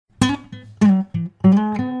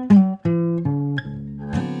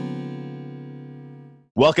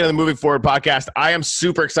Welcome to the Moving Forward podcast. I am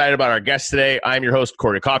super excited about our guest today. I'm your host,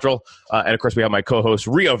 Corey Cottrell. And of course, we have my co-host,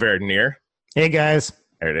 Rio Verdinier. Hey, guys.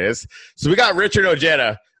 There it is. So we got Richard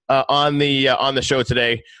Ojeda on the show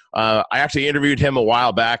today. I actually interviewed him a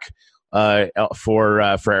while back for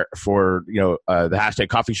the hashtag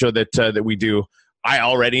coffee show that we do. I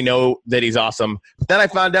already know that he's awesome. But then I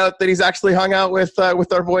found out that he's actually hung out with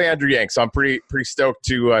our boy Andrew Yang. So I'm pretty stoked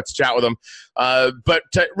to chat with him. But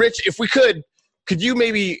Rich, if we could you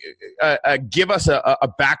maybe give us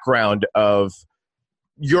a background of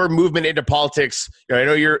your movement into politics? I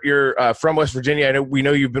know you're from West Virginia. We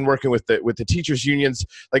know you've been working with the teachers unions.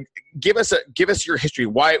 Like, give us your history.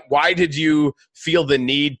 Why did you feel the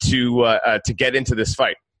need to get into this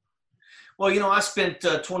fight? Well, I spent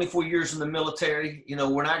 24 years in the military.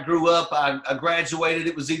 When I grew up, I graduated.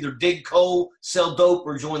 It was either dig coal, sell dope,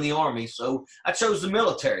 or join the Army. So I chose the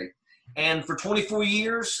military. And for 24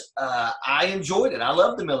 years, I enjoyed it. I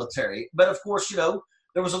loved the military. But, of course, there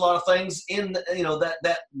was a lot of things in,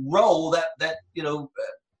 that role, that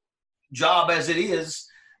job as it is,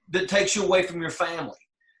 that takes you away from your family.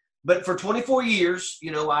 But for 24 years,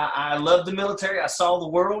 I loved the military. I saw the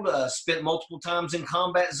world, spent multiple times in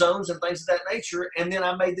combat zones and things of that nature. And then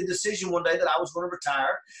I made the decision one day that I was going to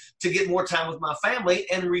retire to get more time with my family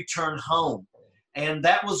and return home. And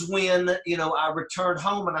that was when, I returned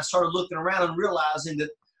home and I started looking around and realizing that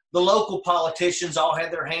the local politicians all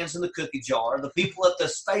had their hands in the cookie jar. The people at the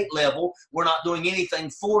state level were not doing anything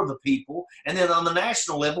for the people. And then on the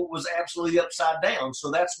national level, it was absolutely upside down.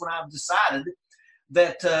 So that's when I decided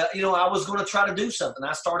that, I was going to try to do something.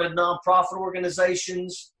 I started nonprofit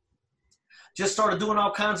organizations, just started doing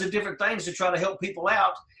all kinds of different things to try to help people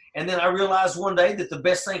out. And then I realized one day that the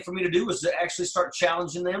best thing for me to do was to actually start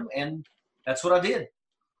challenging them. And that's what I did.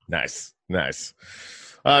 Nice.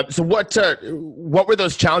 So what were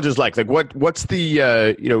those challenges like? Like what's the,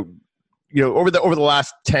 over the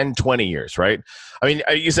last 10, 20 years, right? I mean,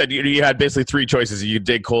 you said you had basically three choices. You could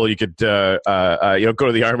dig coal, you could, go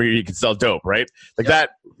to the Army, or you could sell dope, right? Like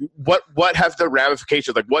that, what have the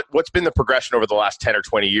ramifications, like what's been the progression over the last 10 or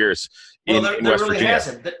 20 years in West Virginia?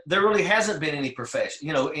 There really hasn't been any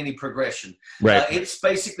any progression. Right. It's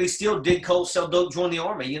basically still dig coal, sell dope, join the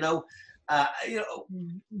Army,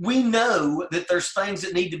 we know that there's things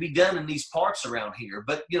that need to be done in these parts around here,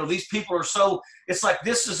 but these people are so. It's like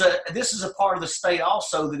this is a part of the state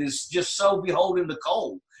also that is just so beholden to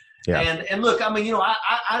coal. Yeah. And look, I mean,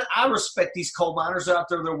 I respect these coal miners out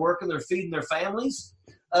there. They're working, they're feeding their families,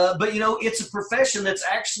 but it's a profession that's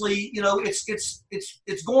actually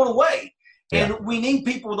it's going away. And we need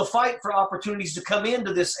people to fight for opportunities to come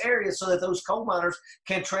into this area so that those coal miners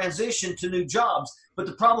can transition to new jobs. But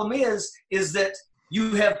the problem is that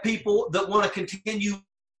you have people that want to continue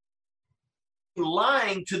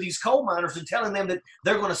lying to these coal miners and telling them that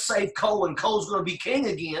they're going to save coal and coal's going to be king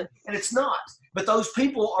again, and it's not. But those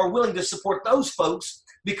people are willing to support those folks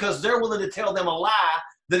because they're willing to tell them a lie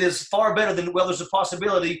that is far better than, well, there's a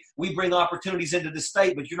possibility we bring opportunities into the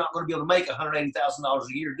state, but you're not going to be able to make $180,000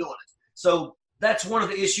 a year doing it. So that's one of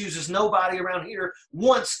the issues is nobody around here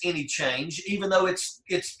wants any change, even though it's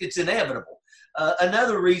inevitable.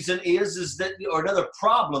 Another reason is that, or another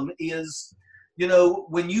problem is,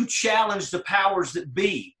 when you challenge the powers that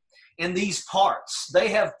be in these parts, they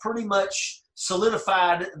have pretty much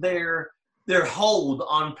solidified their hold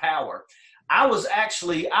on power. I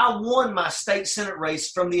won my state Senate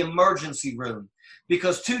race from the emergency room.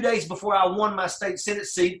 Because 2 days before I won my state Senate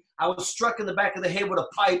seat, I was struck in the back of the head with a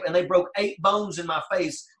pipe and they broke 8 bones in my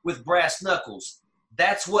face with brass knuckles.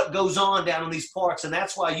 That's what goes on down in these parts. And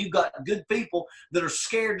that's why you got good people that are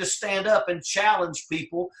scared to stand up and challenge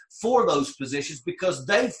people for those positions because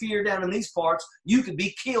they fear down in these parts you could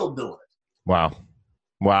be killed doing it.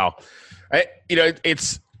 Wow.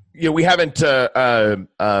 We haven't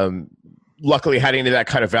luckily had any of that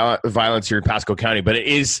kind of violence here in Pasco County, but it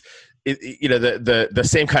is – the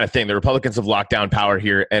same kind of thing. The Republicans have locked down power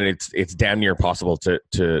here, and it's damn near impossible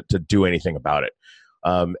to do anything about it.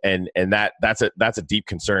 And that's a deep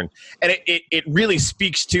concern, and it really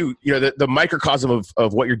speaks to the microcosm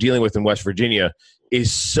of what you're dealing with in West Virginia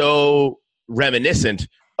is so reminiscent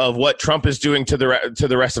of what Trump is doing to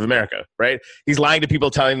the rest of America, right? He's lying to people,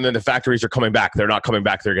 telling them the factories are coming back. They're not coming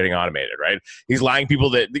back. They're getting automated, right? He's lying to people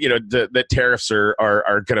that that tariffs are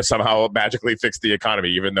going to somehow magically fix the economy,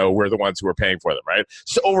 even though we're the ones who are paying for them, right?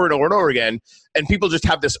 So over and over and over again, and people just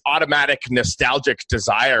have this automatic nostalgic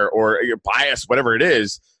desire or bias, whatever it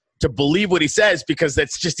is, to believe what he says because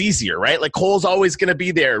that's just easier, right? Like coal's always going to be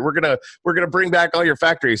there. We're gonna bring back all your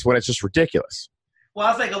factories when it's just ridiculous. Well,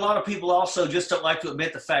 I think a lot of people also just don't like to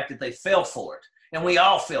admit the fact that they fell for it, and we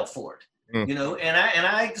all fell for it. You know, and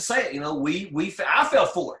I hate to say it, you know, I fell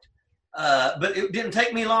for it. But it didn't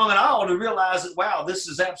take me long at all to realize that, wow, this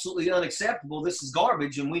is absolutely unacceptable. This is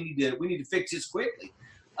garbage, and we need to fix this quickly.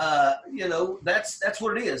 You know, that's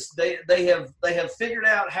what it is. They have figured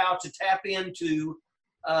out how to tap into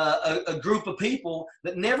a group of people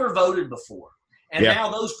that never voted before. And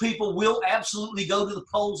now those people will absolutely go to the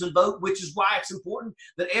polls and vote, which is why it's important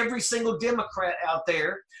that every single Democrat out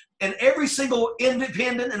there and every single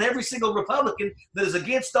independent and every single Republican that is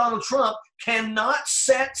against Donald Trump cannot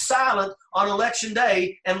sit silent on Election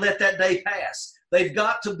Day and let that day pass. They've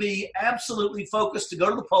got to be absolutely focused to go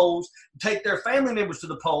to the polls, take their family members to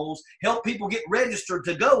the polls, help people get registered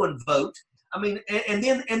to go and vote. I mean, and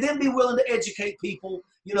then be willing to educate people,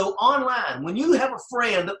 you know, online. When you have a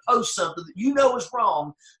friend that posts something that you know is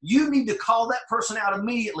wrong, you need to call that person out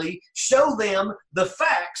immediately, show them the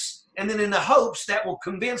facts, and then in the hopes that will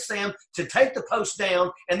convince them to take the post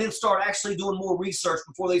down and then start actually doing more research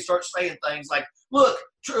before they start saying things like, look,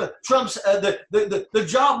 Trump's the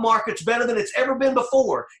job market's better than it's ever been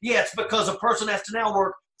before. Yeah, it's because a person has to now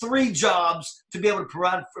work 3 jobs to be able to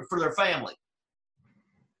provide for their family.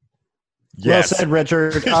 Yes. Well said,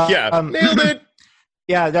 Richard. Nailed it.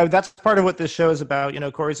 Yeah, that's part of what this show is about. You know,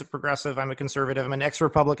 Corey's a progressive. I'm a conservative. I'm an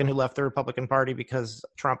ex-Republican who left the Republican Party because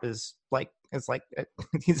Trump is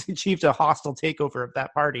he's achieved a hostile takeover of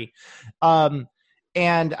that party.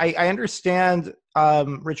 And I understand,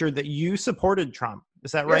 Richard, that you supported Trump.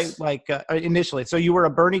 Is that right? Like initially. So you were a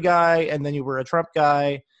Bernie guy and then you were a Trump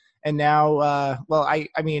guy. And now, I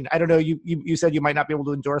mean, I don't know. You said you might not be able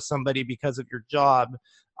to endorse somebody because of your job.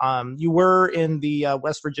 You were in the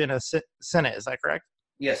West Virginia Senate. Is that correct?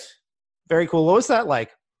 Yes. Very cool. What was that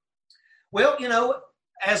like? Well, you know,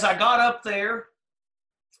 as I got up there,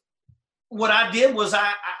 what I did was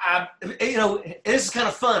I you know, this is kind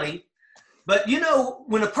of funny, but you know,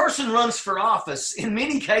 when a person runs for office, in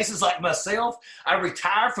many cases like myself, I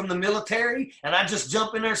retire from the military and I just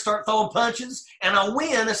jump in there and start throwing punches and I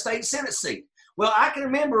win a state Senate seat. Well, I can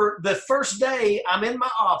remember the first day I'm in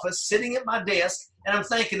my office, sitting at my desk, and I'm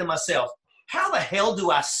thinking to myself, how the hell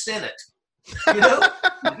do I Senate? You know?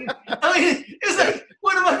 I mean, it's like,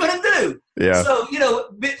 what am I going to do? Yeah. So, you know,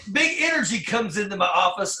 big energy comes into my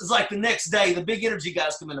office. It's like the next day, the big energy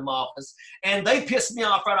guys come into my office, and they pissed me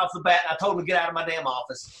off right off the bat, and I told them to get out of my damn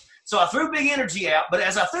office. So I threw big energy out, but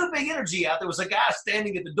as I threw big energy out, there was a guy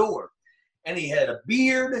standing at the door, and he had a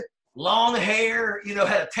beard, long hair, you know,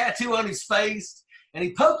 had a tattoo on his face, and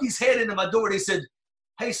he poked his head into my door, and he said,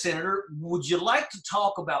 hey, Senator, would you like to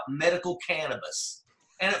talk about medical cannabis?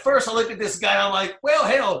 And at first I looked at this guy, and I'm like, well,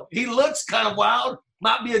 hell, he looks kind of wild.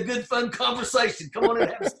 Might be a good, fun conversation. Come on in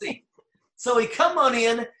and have a seat. So he come on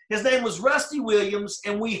in. His name was Rusty Williams,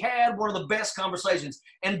 and we had one of the best conversations.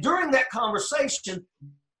 And during that conversation,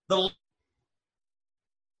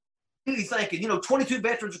 thinking, you know, 22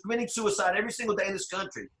 veterans are committing suicide every single day in this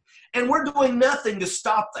country. And we're doing nothing to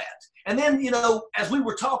stop that. And then, you know, as we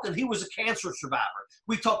were talking, he was a cancer survivor.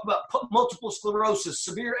 We talked about multiple sclerosis,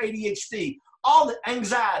 severe ADHD, all the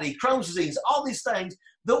anxiety, Crohn's disease, all these things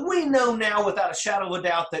that we know now without a shadow of a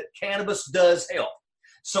doubt that cannabis does help.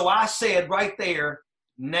 So I said right there,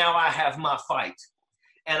 now I have my fight.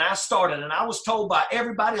 And I started, and I was told by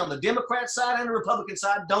everybody on the Democrat side and the Republican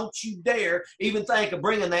side, don't you dare even think of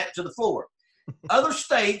bringing that to the floor. Other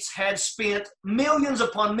states had spent millions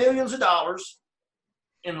upon millions of dollars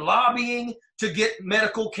in lobbying to get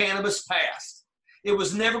medical cannabis passed. It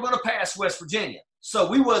was never going to pass West Virginia, so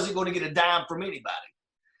we wasn't going to get a dime from anybody.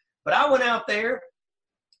 But I went out there,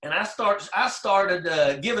 and I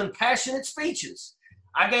started giving passionate speeches.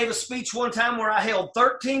 I gave a speech one time where I held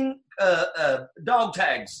 13 dog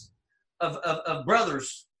tags of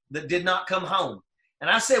brothers that did not come home. And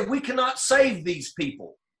I said, we cannot save these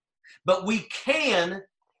people, but we can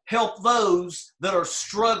help those that are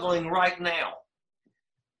struggling right now.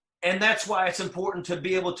 And that's why it's important to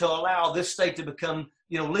be able to allow this state to become,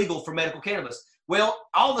 you know, legal for medical cannabis. Well,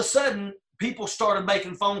 all of a sudden, people started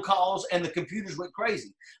making phone calls and the computers went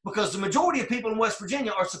crazy because the majority of people in West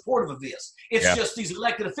Virginia are supportive of this. It's just these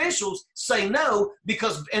elected officials say no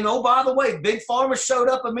because, and oh, by the way, Big Pharma showed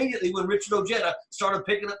up immediately when Richard Ojeda started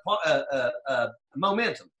picking up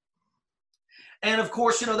momentum. And of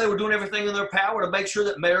course, you know, they were doing everything in their power to make sure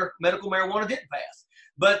that medical marijuana didn't pass.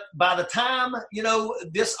 But by the time, you know,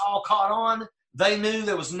 this all caught on, they knew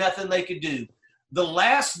there was nothing they could do. The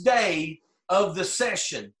last day of the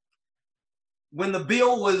session, when the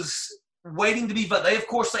bill was waiting to be voted,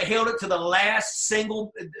 they held it to the last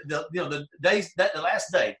single, the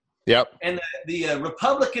last day. Yep. And the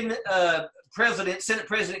Republican Senate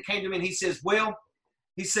president came to me and he says,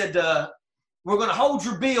 we're going to hold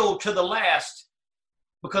your bill to the last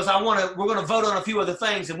because we're going to vote on a few other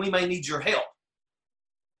things and we may need your help.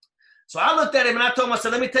 So I looked at him and I told him, I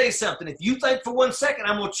said, let me tell you something. If you think for 1 second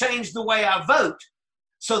I'm going to change the way I vote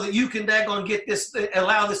so that you can daggone get this,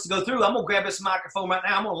 allow this to go through, I'm going to grab this microphone right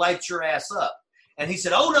now. I'm going to light your ass up. And he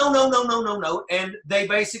said, oh, no. And they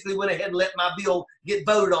basically went ahead and let my bill get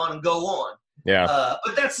voted on and go on. Yeah.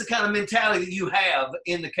 But that's the kind of mentality that you have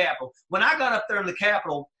in the Capitol. When I got up there in the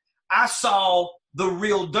Capitol, I saw the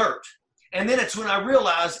real dirt. And then it's when I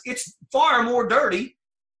realized it's far more dirty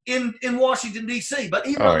in Washington, D.C. But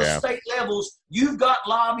even on the state levels, you've got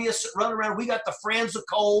lobbyists that run around. We got the Friends of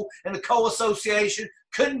Coal and the Coal Association.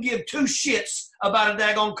 Couldn't give two shits about a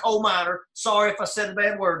daggone coal miner. Sorry if I said a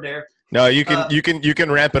bad word there. No, you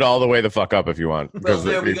can ramp it all the way the fuck up if you want. Because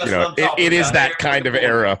it is that kind of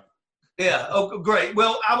era. Yeah. Oh, great.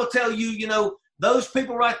 Well, I will tell you, those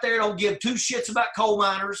people right there don't give two shits about coal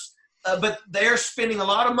miners, but they're spending a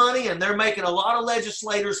lot of money and they're making a lot of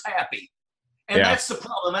legislators happy. And that's the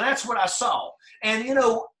problem. And that's what I saw. And,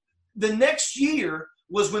 the next year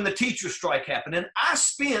was when the teacher strike happened. And I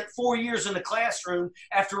spent 4 years in the classroom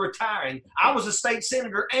after retiring. I was a state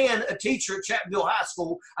senator and a teacher at Chapmanville High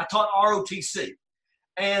School. I taught ROTC.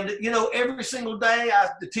 And, every single day,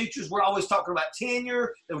 the teachers were always talking about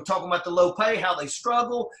tenure. They were talking about the low pay, how they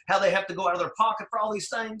struggle, how they have to go out of their pocket for all these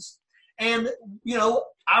things. And,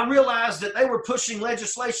 I realized that they were pushing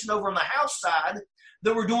legislation over on the House side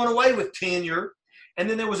that were doing away with tenure. And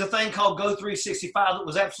then there was a thing called Go 365 that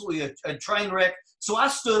was absolutely a train wreck. So I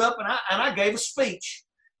stood up and I gave a speech.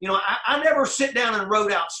 I never sit down and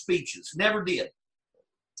wrote out speeches. Never did.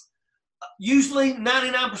 Usually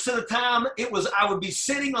 99% of the time I would be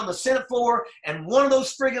sitting on the Senate floor and one of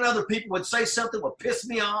those friggin' other people would say something that would piss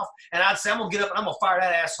me off. And I'd say, I'm going to get up and I'm going to fire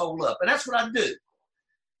that asshole up. And that's what I do.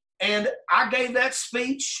 And I gave that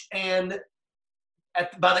speech, and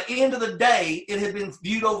by the end of the day, it had been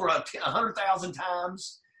viewed over 100,000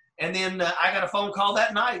 times. And then I got a phone call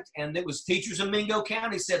that night, and it was teachers in Mingo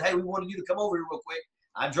County said, hey, we wanted you to come over here real quick.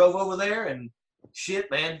 I drove over there, and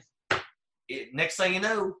shit, man. Next thing you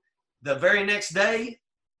know, the very next day,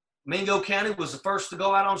 Mingo County was the first to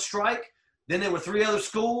go out on strike. Then there were 3 other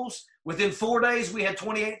schools. Within 4 days, we had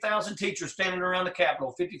 28,000 teachers standing around the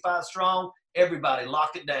Capitol, 55 strong. Everybody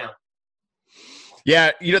locked it down.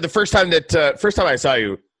 Yeah, the first time I saw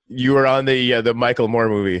you, you were on the Michael Moore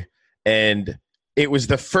movie, and it was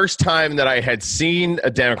the first time that I had seen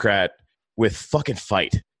a Democrat with fucking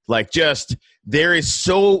fight. Like, just there is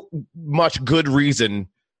so much good reason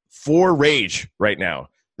for rage right now.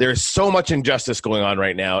 There's so much injustice going on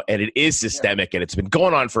right now, and it is systemic, and it's been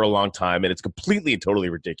going on for a long time, and it's completely and totally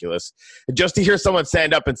ridiculous. And just to hear someone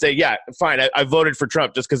stand up and say, yeah, fine, I voted for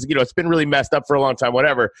Trump just because, it's been really messed up for a long time,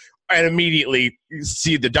 whatever, and immediately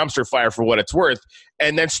see the dumpster fire for what it's worth,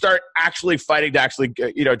 and then start actually fighting to actually,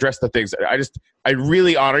 address the things. I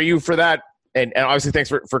really honor you for that, and obviously thanks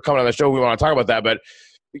for coming on the show. We want to talk about that, but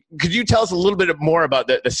could you tell us a little bit more about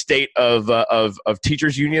the state of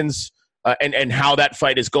teachers unions and how that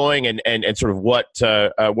fight is going and sort of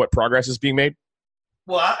what progress is being made?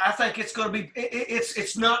 Well, I think it's going to be,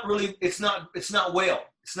 it's not well.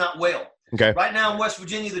 It's not well. Okay. Right now in West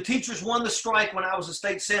Virginia, the teachers won the strike when I was a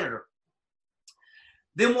state senator.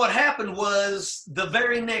 Then what happened was the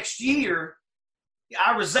very next year,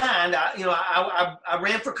 I resigned. I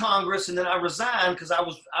ran for Congress, and then I resigned because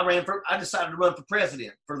I decided to run for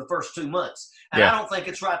president for the first 2 months. And I don't think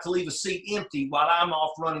it's right to leave a seat empty while I'm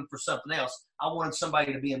off running for something else. I wanted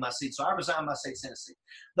somebody to be in my seat. So I resigned my state Senate seat.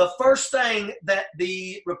 The first thing that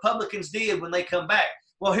the Republicans did when they come back,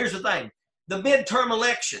 well, here's the thing. The midterm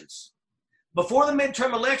elections. Before the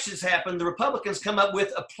midterm elections happened, the Republicans come up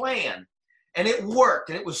with a plan, and it worked,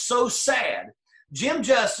 and it was so sad. Jim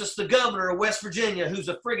Justice, the governor of West Virginia, who's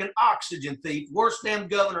a friggin' oxygen thief, worst damn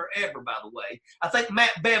governor ever, by the way. I think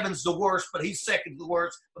Matt Bevin's the worst, but he's second to the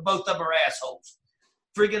worst, but both of them are assholes.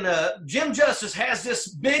 Friggin' Jim Justice has this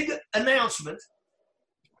big announcement,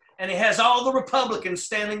 and he has all the Republicans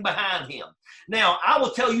standing behind him. Now, I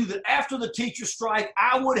will tell you that after the teacher strike,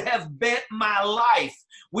 I would have bet my life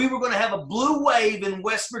we were going to have a blue wave in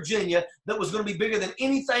West Virginia that was going to be bigger than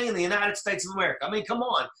anything in the United States of America. I mean, come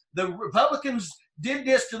on. The Republicans did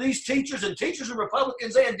this to these teachers, and teachers are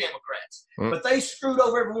Republicans and Democrats, but they screwed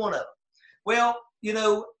over every one of them. Well,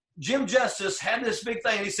 Jim Justice had this big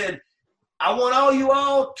thing, and he said, I want all you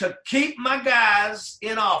all to keep my guys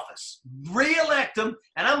in office, re-elect them,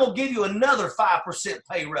 and I'm going to give you another 5%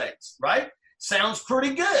 pay raise, right? Sounds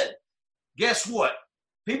pretty good. Guess what?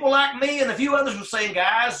 People like me and a few others were saying,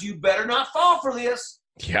 guys, you better not fall for this.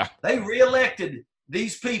 Yeah. They re-elected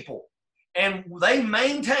these people. and they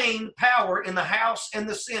maintain power in the House and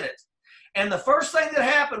the Senate. And the first thing that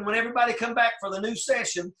happened when everybody come back for the new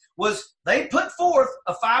session was they put forth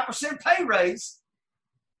a 5% pay raise,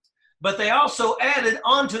 but they also added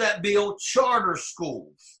onto that bill charter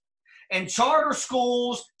schools. And charter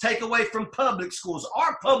schools take away from public schools.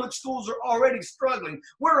 Our public schools are already struggling.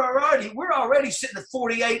 We're already sitting at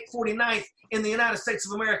 48th, 49th in the United States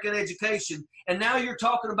of America in education. And now you're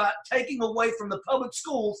talking about taking away from the public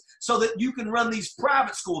schools so that you can run these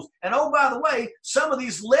private schools. And oh, by the way, some of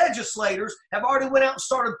these legislators have already went out and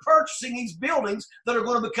started purchasing these buildings that are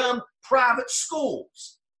going to become private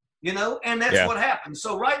schools. And that's what happened.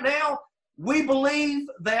 So right now, we believe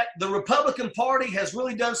that the Republican Party has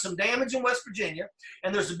really done some damage in West Virginia,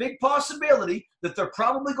 and there's a big possibility that they're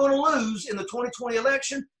probably going to lose in the 2020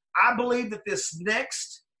 election. I believe that this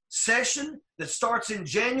next session that starts in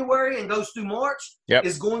January and goes through March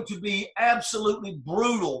is going to be absolutely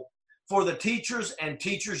brutal for the teachers and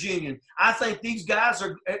teachers union. I think these guys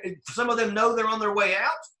some of them know they're on their way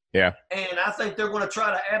out. Yeah. And I think they're going to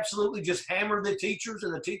try to absolutely just hammer the teachers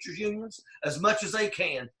and the teachers unions as much as they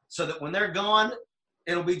can so that when they're gone,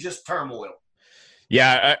 it'll be just turmoil.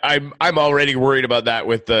 Yeah, I'm already worried about that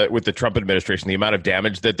with the Trump administration, the amount of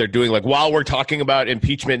damage that they're doing. Like while we're talking about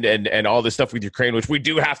impeachment and all this stuff with Ukraine, which we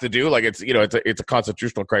do have to do, like it's a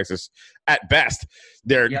constitutional crisis at best.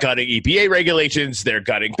 They're gutting EPA regulations, they're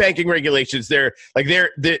gutting banking regulations.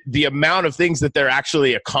 The amount of things that they're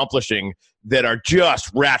actually accomplishing that are just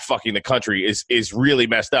rat fucking the country is really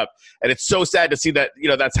messed up. And it's so sad to see that,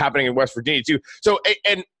 that's happening in West Virginia too. So,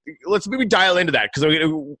 and let's maybe dial into that because,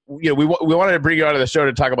 we wanted to bring you onto the show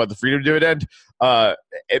to talk about the freedom dividend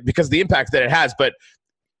because of the impact that it has. But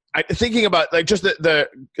thinking about just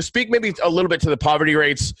speak maybe a little bit to the poverty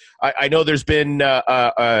rates. I know there's been,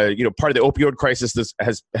 part of the opioid crisis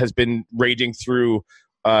has been raging through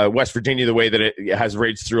West Virginia the way that it has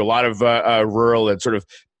raged through a lot of rural and sort of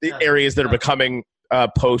areas that are becoming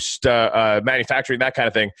post manufacturing, that kind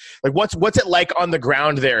of thing. Like what's it like on the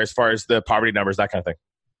ground there as far as the poverty numbers, that kind of thing?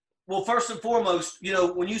 Well, first and foremost,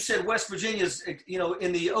 when you said West Virginia's,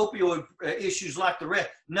 in the opioid issues like the rest,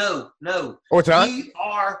 no. Oh, it's not?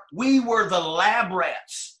 We were the lab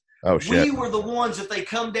rats. Oh, shit. We were the ones that they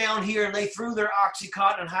come down here and they threw their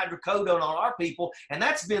Oxycontin and hydrocodone on our people, and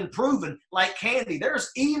that's been proven like candy.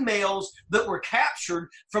 There's emails that were captured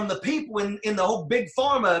from the people in the whole big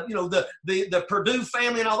pharma, the Purdue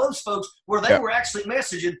family and all those folks, where they were actually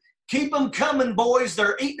messaging, keep them coming, boys.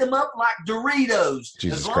 They're eating them up like Doritos.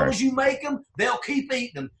 Jesus as long Christ. as you make them, they'll keep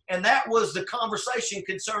eating them. And that was the conversation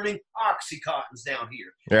concerning Oxycontins down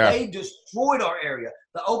here. Yeah. They destroyed our area.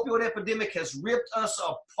 The opioid epidemic has ripped us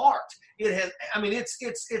apart. It has. I mean,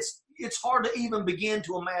 it's hard to even begin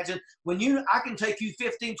to imagine I can take you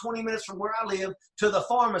 15, 20 minutes from where I live to the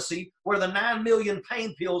pharmacy where the 9 million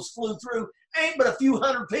pain pills flew through. Ain't but a few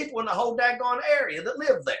hundred people in the whole daggone area that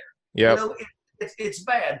live there. Yeah. It's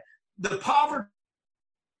bad. The poverty,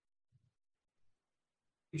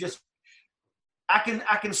 I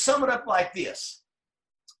can sum it up like this.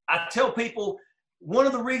 I tell people one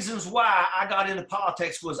of the reasons why I got into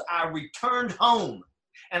politics was I returned home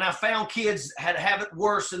and I found kids had to have it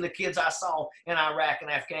worse than the kids I saw in Iraq and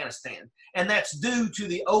Afghanistan. And that's due to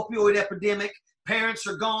the opioid epidemic. Parents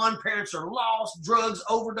are gone, parents are lost, drugs,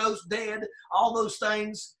 overdose, dead, all those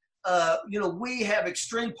things. We have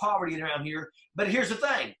extreme poverty around here. But here's the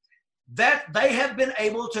thing. That they have been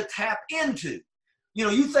able to tap into.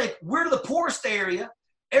 You think we're the poorest area.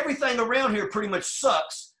 Everything around here pretty much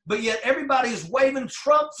sucks, but yet everybody is waving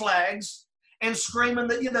Trump flags and screaming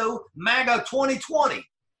that, MAGA 2020.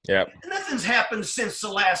 Yeah. Nothing's happened since the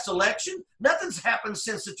last election. Nothing's happened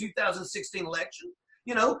since the 2016 election.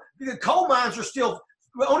 The coal mines are still,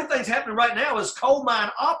 the only thing's happening right now is coal mine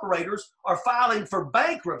operators are filing for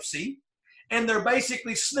bankruptcy. And they're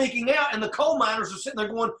basically sneaking out, and the coal miners are sitting there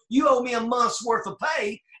going, you owe me a month's worth of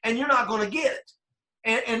pay, and you're not going to get it.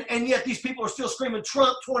 And yet these people are still screaming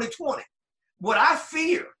Trump 2020. What I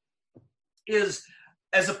fear is,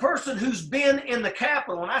 as a person who's been in the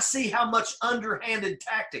Capitol, and I see how much underhanded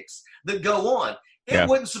tactics that go on, it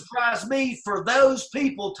wouldn't surprise me for those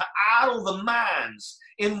people to idle the mines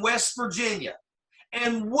in West Virginia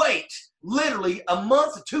and wait literally a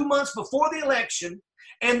month, 2 months before the election.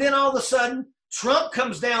 And then all of a sudden, Trump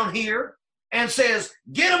comes down here and says,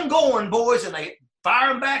 get them going, boys. And they fire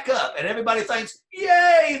them back up. And everybody thinks,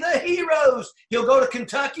 yay, the heroes. He'll go to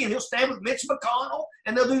Kentucky and he'll stand with Mitch McConnell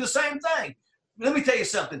and they'll do the same thing. Let me tell you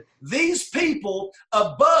something. These people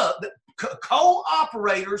above, coal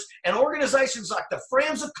operators and organizations like the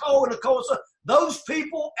Friends of Coal and the Coal, those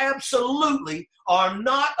people absolutely are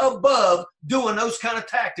not above doing those kind of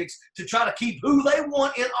tactics to try to keep who they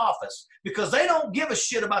want in office, because they don't give a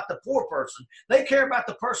shit about the poor person. They care about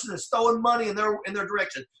the person that's throwing money in their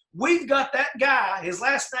direction. We've got that guy. His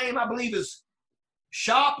last name, I believe, is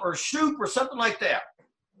Shop or Shoop or something like that.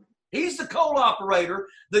 He's the coal operator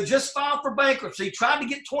that just filed for bankruptcy, tried to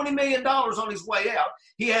get $20 million on his way out.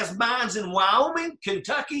 He has mines in Wyoming,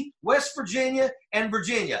 Kentucky, West Virginia, and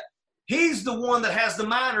Virginia. He's the one that has the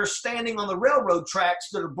miners standing on the railroad tracks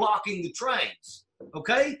that are blocking the trains,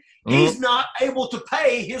 okay? Mm-hmm. He's not able to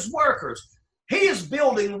pay his workers. He is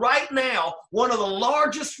building right now one of the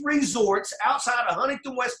largest resorts outside of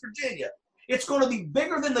Huntington, West Virginia. It's going to be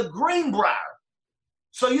bigger than the Greenbrier.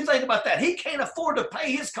 So you think about that. He can't afford to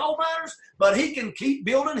pay his coal miners, but he can keep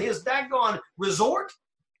building his daggone resort.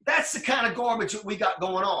 That's the kind of garbage that we got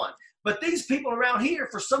going on. But these people around here,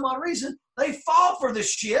 for some odd reason, they fall for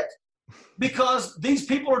this shit because these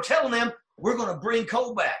people are telling them, we're going to bring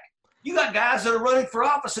coal back. You got guys that are running for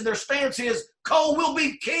office and their stance is coal will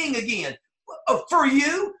be king again. For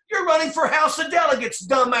you, you're running for House of Delegates,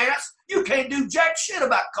 dumbass. You can't do jack shit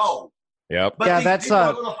about coal. Yep. But yeah, these people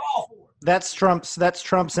are going to fall for it. That's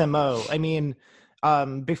Trump's MO. I mean,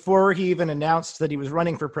 before he even announced that he was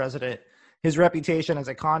running for president, his reputation as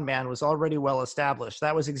a con man was already well established.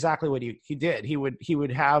 That was exactly what he did. He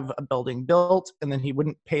would have a building built, and then he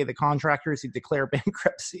wouldn't pay the contractors. He'd declare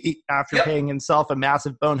bankruptcy after paying himself a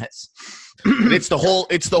massive bonus. It's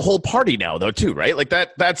the whole party now, though, too, right? Like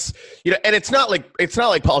that's and it's not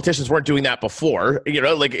like politicians weren't doing that before.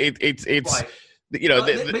 Like it's. Right. But you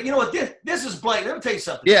know what? This is blatant. Let me tell you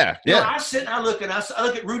something. Yeah. I sit and I look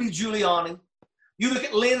at Rudy Giuliani. You look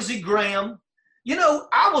at Lindsey Graham.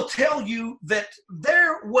 I will tell you that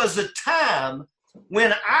there was a time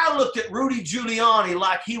when I looked at Rudy Giuliani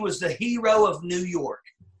like he was the hero of New York.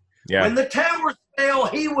 Yeah. When the towers fell,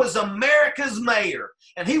 he was America's mayor,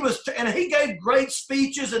 and he gave great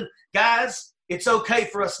speeches. And guys, it's okay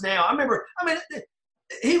for us now.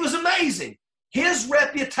 He was amazing. His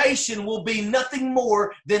reputation will be nothing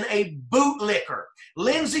more than a bootlicker.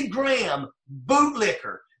 Lindsey Graham,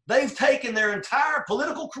 bootlicker. They've taken their entire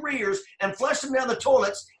political careers and flushed them down the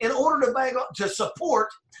toilets in order to support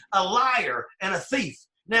a liar and a thief.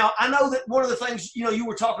 Now, I know that one of the things you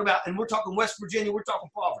were talking about, and we're talking West Virginia, we're talking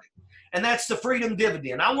poverty, and that's the freedom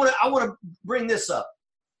dividend. I want to bring this up.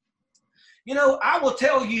 I will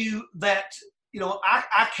tell you that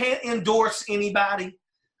I can't endorse anybody.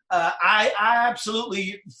 I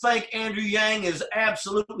absolutely think Andrew Yang is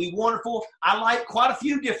absolutely wonderful. I like quite a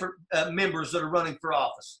few different members that are running for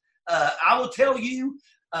office. I will tell you,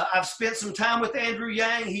 I've spent some time with Andrew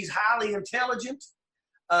Yang. He's highly intelligent,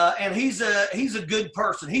 and he's a good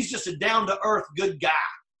person. He's just a down-to-earth good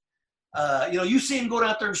guy. You see him going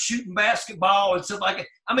out there and shooting basketball and stuff like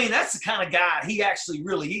that. That's the kind of guy he actually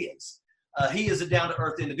really is. He is a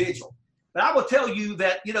down-to-earth individual. But I will tell you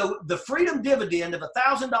that, the freedom dividend of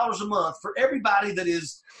 $1,000 a month for everybody that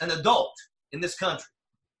is an adult in this country.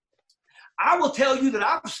 I will tell you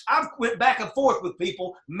that I've went back and forth with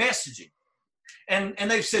people messaging. And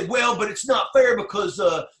they've said, well, but it's not fair because,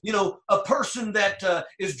 a person that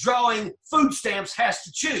is drawing food stamps has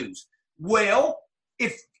to choose. Well,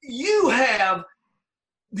 if you have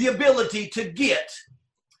the ability to get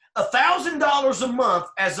 $1,000 a month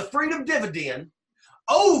as a freedom dividend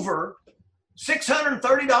over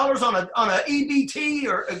 $630 on a EBT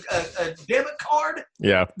or a debit card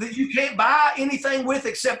that you can't buy anything with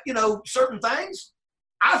except, certain things,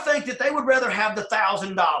 I think that they would rather have the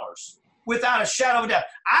 $1,000 without a shadow of a doubt.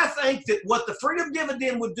 I think that what the freedom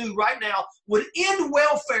dividend would do right now would end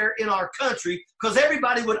welfare in our country because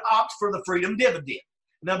everybody would opt for the freedom dividend,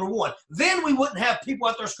 number one. Then we wouldn't have people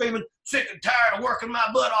out there screaming, sick and tired of working my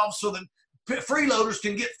butt off so that freeloaders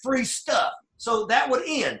can get free stuff. So that would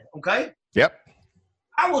end, okay? Yep.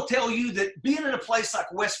 I will tell you that being in a place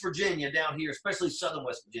like West Virginia down here, especially southern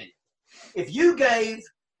West Virginia, if you gave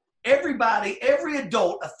every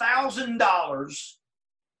adult $1,000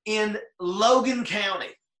 in Logan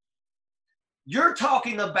County, you're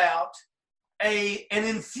talking about an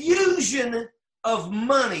infusion of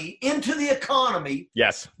money into the economy.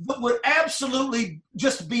 Yes. That would absolutely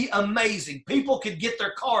just be amazing. People could get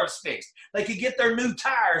their cars fixed. They could get their new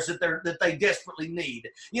tires that they desperately need.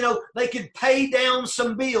 They could pay down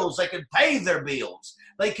some bills. They could pay their bills.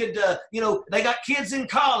 They could, they got kids in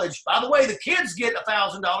college. By the way, the kids get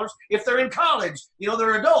 $1,000 if they're in college.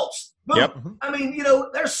 They're adults. Boom.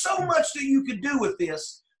 Yep. There's so much that you could do with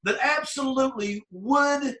this that absolutely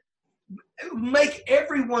would it would make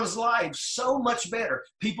everyone's life so much better.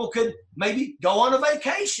 People could maybe go on a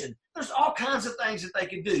vacation. There's all kinds of things that they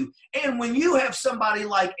could do. And when you have somebody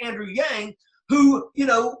like Andrew Yang, who,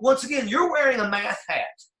 once again, you're wearing a math hat.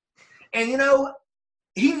 And,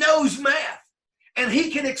 he knows math. And he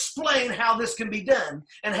can explain how this can be done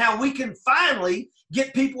and how we can finally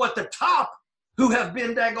get people at the top who have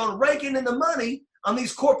been daggone raking in the money on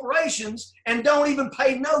these corporations and don't even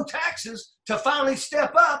pay no taxes to finally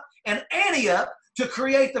step up and ante up to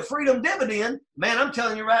create the freedom dividend. Man, I'm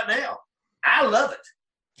telling you right now, I love it.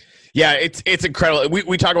 Yeah, it's incredible.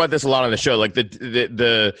 We talk about this a lot on the show. Like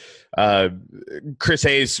the Chris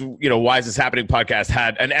Hayes, Why Is This Happening podcast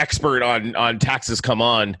had an expert on taxes come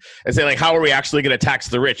on and say, like, how are we actually going to tax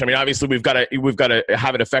the rich? I mean, obviously we've got to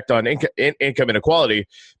have an effect on income inequality,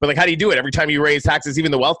 but like, how do you do it? Every time you raise taxes, even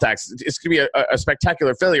the wealth tax, it's going to be a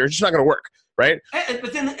spectacular failure. It's just not going to work. Right.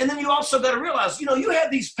 But then you also got to realize, you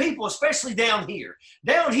have these people, especially down here.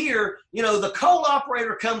 Down here, the coal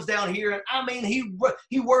operator comes down here, and I mean,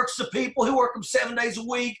 he works the people who work them 7 days a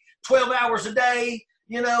week, 12 hours a day,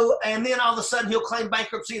 and then all of a sudden he'll claim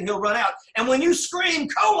bankruptcy and he'll run out. And when you scream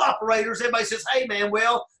coal operators, everybody says, hey, man,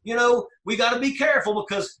 well, we got to be careful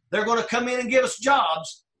because they're going to come in and give us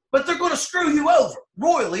jobs. But they're going to screw you over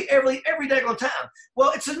royally every daggone time.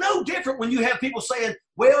 Well, it's no different when you have people saying,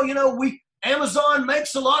 well, Amazon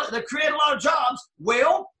makes they create a lot of jobs.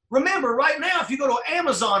 Well, remember, right now, if you go to an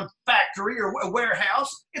Amazon factory or a warehouse,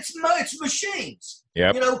 it's machines.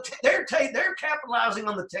 Yep. They're capitalizing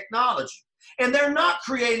on the technology, and they're not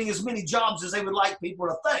creating as many jobs as they would like people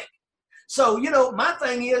to think. So, my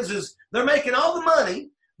thing is they're making all the money.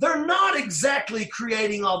 They're not exactly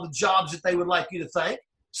creating all the jobs that they would like you to think.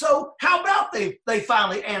 So how about they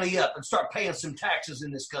finally ante up and start paying some taxes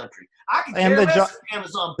in this country? I can care less if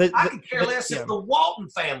Amazon. I can care less if the Walton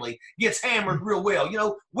family gets hammered real well.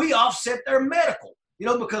 We offset their medical,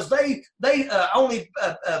 because they only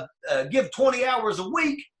give 20 hours a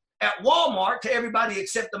week at Walmart to everybody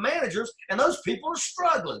except the managers, and those people are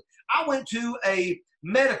struggling. I went to a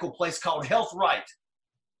medical place called Health Right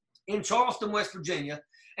in Charleston, West Virginia.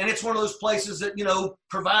 And it's one of those places that,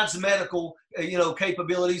 provides medical,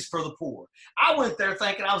 capabilities for the poor. I went there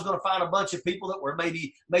thinking I was going to find a bunch of people that were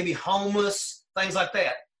maybe homeless, things like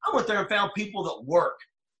that. I went there and found people that work.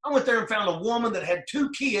 I went there and found a woman that had 2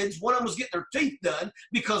 kids. One of them was getting her teeth done.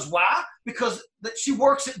 Because why? Because she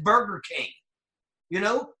works at Burger King.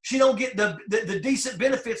 She don't get the decent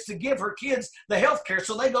benefits to give her kids the health care,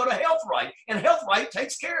 so they go to Health Right. And Health Right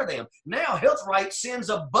takes care of them. Now Health Right sends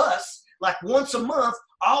a bus like once a month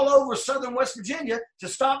all over southern West Virginia to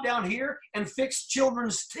stop down here and fix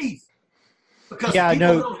children's teeth because people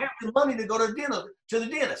don't have the money to go to the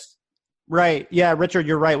dentist. Right. Yeah, Richard,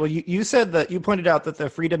 you're right. Well, you said that you pointed out that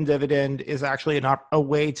the freedom dividend is actually a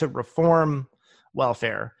way to reform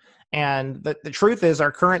welfare. And the truth is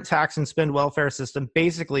our current tax and spend welfare system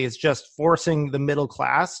basically is just forcing the middle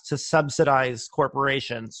class to subsidize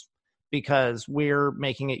corporations because we're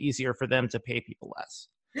making it easier for them to pay people less.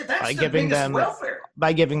 Yeah, that's the biggest welfare.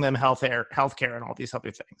 By giving them health care and all these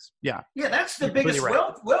other things. Yeah. Yeah, that's the biggest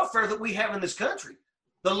welfare that we have in this country.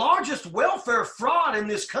 The largest welfare fraud in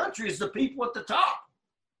this country is the people at the top.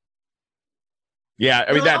 Yeah,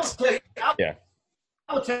 I mean, I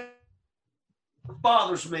will tell you what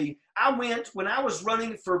bothers me. When I was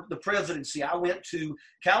running for the presidency, I went to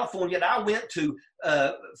California and I went to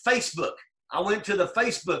Facebook. I went to the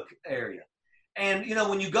Facebook area. And,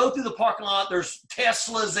 when you go through the parking lot, there's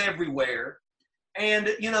Teslas everywhere. And,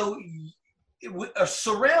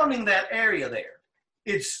 surrounding that area there,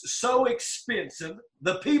 it's so expensive.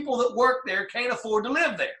 The people that work there can't afford to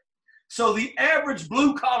live there. So the average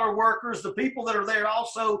blue-collar workers, the people that are there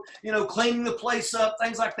also, cleaning the place up,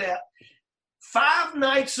 things like that, 5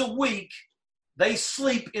 nights a week, they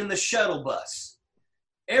sleep in the shuttle bus.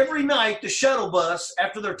 Every night, the shuttle bus,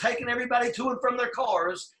 after they're taking everybody to and from their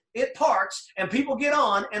cars, it parks and people get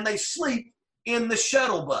on and they sleep in the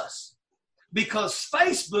shuttle bus because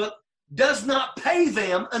Facebook does not pay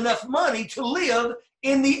them enough money to live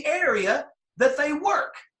in the area that they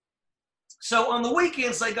work. So on the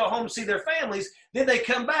weekends, they go home and see their families. Then they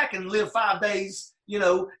come back and live 5 days, in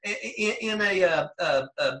a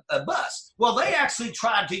bus. Well, they actually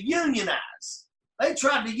tried to unionize. They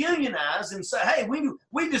tried to unionize and say, hey,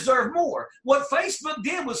 we deserve more. What Facebook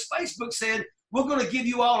did was Facebook said, we're going to give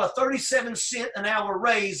you all a 37-cent an hour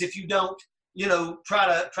raise if you don't, try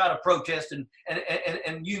to protest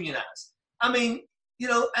and unionize. I mean,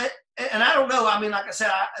 and I don't know. I mean, like I said,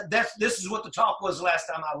 this is what the talk was the last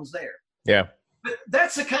time I was there. Yeah. But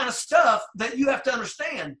that's the kind of stuff that you have to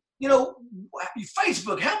understand.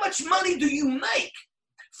 Facebook, how much money do you make?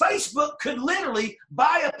 Facebook could literally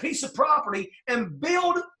buy a piece of property and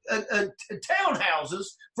build townhouses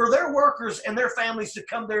for their workers and their families to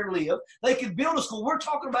come there and live. They could build a school. We're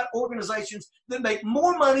talking about organizations that make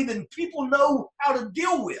more money than people know how to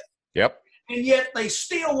deal with. Yep. And yet they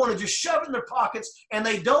still want to just shove it in their pockets, and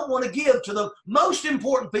they don't want to give to the most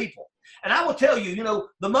important people. And I will tell you,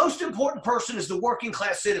 the most important person is the working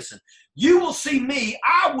class citizen. You will see me,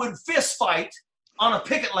 I would fist fight on a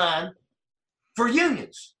picket line for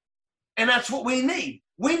unions. And that's what we need.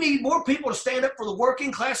 We need more people to stand up for the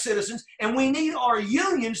working class citizens, and we need our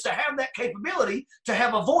unions to have that capability to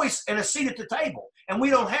have a voice and a seat at the table. And we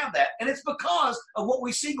don't have that. And it's because of what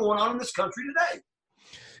we see going on in this country today.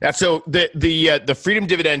 Yeah, so the freedom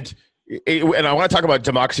dividend, and I want to talk about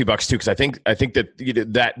democracy bucks too, because I think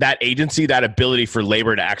that that agency, that ability for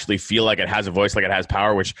labor to actually feel like it has a voice, like it has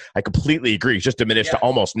power, which I completely agree, is just diminished to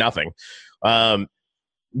almost nothing.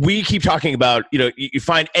 We keep talking about, you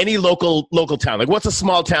find any local town. Like, what's a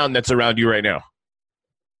small town that's around you right now?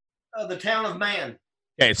 The town of Man.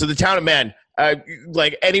 Okay, so the town of Man,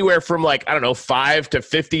 like anywhere from $5 to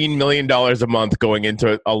 $15 million a month going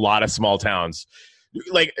into a lot of small towns.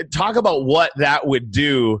 Like, talk about what that would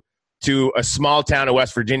do to a small town in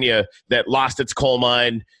West Virginia that lost its coal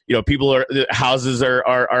mine. Houses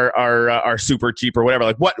are super cheap or whatever.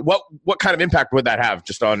 Like, what kind of impact would that have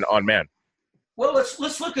just on Man? Well,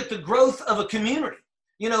 let's look at the growth of a community.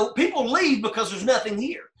 People leave because there's nothing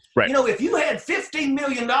here. Right. If you had $15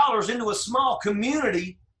 million into a small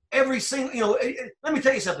community, every single, let me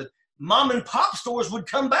tell you something. Mom and pop stores would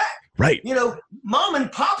come back. Right. Mom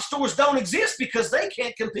and pop stores don't exist because they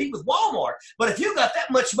can't compete with Walmart. But if you got that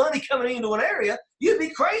much money coming into an area, you'd be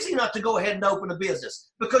crazy not to go ahead and open a business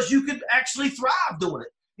because you could actually thrive doing it.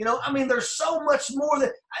 There's so much more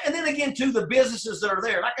that, and then again, too, the businesses that are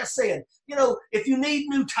there. Like I said, if you need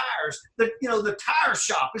new tires, the tire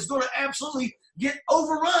shop is going to absolutely get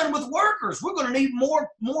overrun with workers. We're going to need more.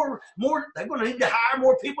 They're going to need to hire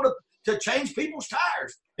more people to change people's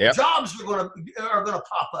tires. Yep. Jobs are going to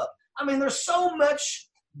pop up. There's so much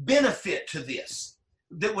benefit to this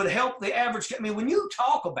that would help the average. When you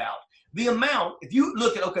talk about the amount, if you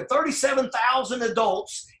look at 37,000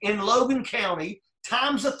 adults in Logan County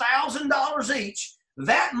times $1,000 each,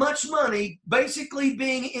 that much money basically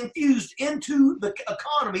being infused into the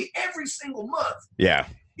economy every single month. Yeah,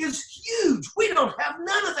 is huge. We don't have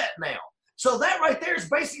none of that now. So that right there is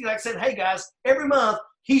basically like saying, hey guys, every month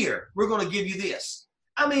here, we're going to give you this.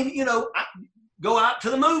 Go out to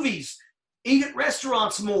the movies, eat at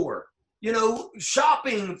restaurants more,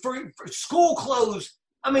 shopping for school clothes.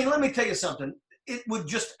 Let me tell you something. It would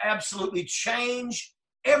just absolutely change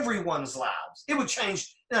everyone's lives. It would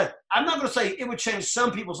change. I'm not going to say it would change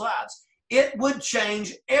some people's lives. It would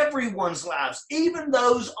change everyone's lives, even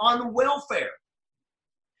those on welfare.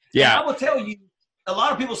 Yeah. And I will tell you, a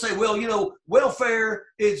lot of people say, well, welfare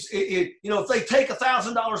is, if they take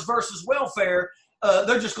 $1,000 versus welfare,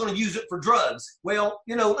 they're just going to use it for drugs. Well,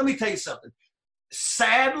 let me tell you something.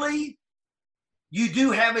 Sadly, you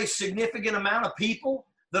do have a significant amount of people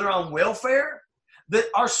that are on welfare that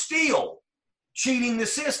are still cheating the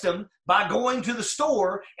system by going to the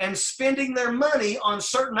store and spending their money on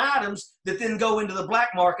certain items that then go into the black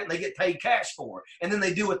market and they get paid cash for. And then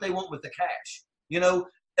they do what they want with the cash.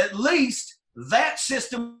 At least that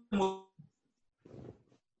system will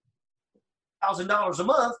 $1,000 a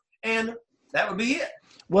month, and that would be it.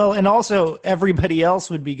 Well, and also everybody else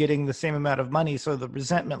would be getting the same amount of money, so the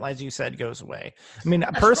resentment, as you said, goes away.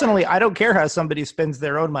 Personally, right. I don't care how somebody spends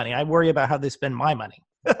their own money. I worry about how they spend my money.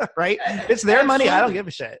 Right? It's their money. I don't give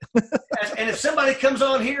a shit. And if somebody comes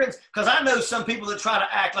on here, because I know some people that try to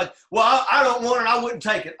act like, well, I don't want it, I wouldn't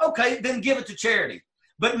take it. Okay, then give it to charity.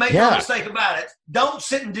 But make no mistake about it. Don't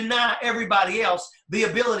sit and deny everybody else the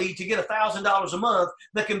ability to get $1,000 a month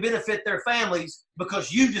that can benefit their families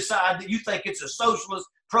because you decide that you think it's a socialist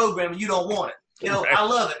program and you don't want it. I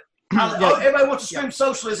love it. Everybody wants to scream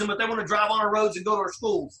socialism, but they want to drive on our roads and go to our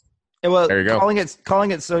schools. Well, there you go.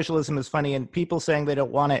 Calling it socialism is funny, and people saying they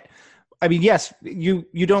don't want it. Yes, you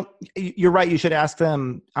don't. You're right. You should ask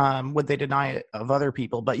them would they deny it of other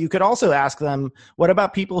people, but you could also ask them, what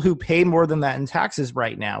about people who pay more than that in taxes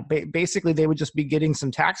right now? Basically, they would just be getting some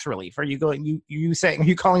tax relief. Are you going? You saying? Are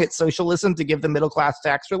you calling it socialism to give the middle class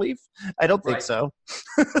tax relief? I don't think so.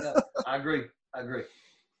 Yeah, I agree.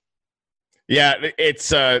 Yeah,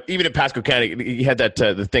 it's even in Pasco County, you had that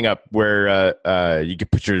the thing up where you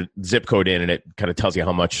could put your zip code in and it kind of tells you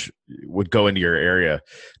how much would go into your area.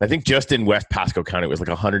 I think just in West Pasco County, it was like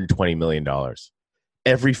 $120 million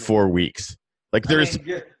every 4 weeks. Like there's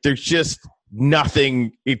just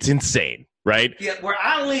nothing. It's insane. right? Yeah, where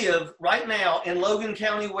I live right now in Logan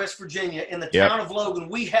County, West Virginia, in the town of Logan,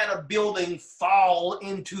 we had a building fall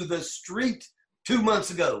into the street 2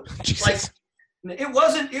 months ago. Jesus. Like it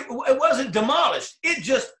wasn't demolished. It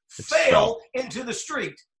just fell into the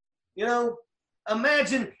street. You know,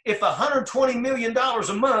 imagine if $120 million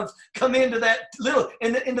a month come into that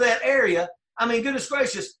into that area. I mean, goodness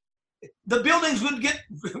gracious, the buildings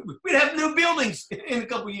we'd have new buildings in a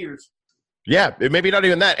couple of years. Yeah, maybe not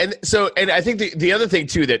even that. And I think the other thing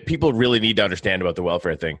too that people really need to understand about the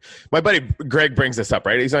welfare thing. My buddy Greg brings this up,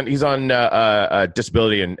 right? He's on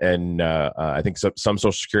disability and I think some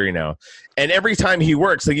Social Security now. And every time he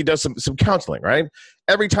works, like he does some counseling, right?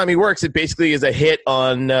 Every time he works, it basically is a hit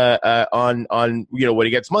on what he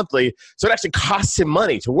gets monthly. So it actually costs him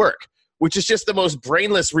money to work, which is just the most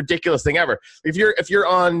brainless, ridiculous thing ever. If you're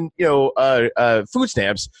on food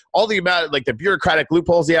stamps, all the amount like the bureaucratic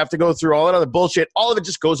loopholes you have to go through, all that other bullshit, all of it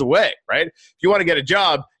just goes away, right? If you want to get a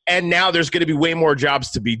job, and now there's going to be way more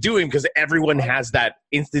jobs to be doing because everyone has that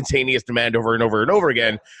instantaneous demand over and over and over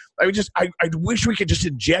again. I wish we could just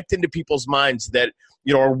inject into people's minds that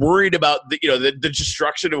are worried about the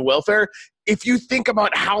destruction of welfare. If you think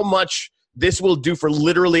about how much this will do for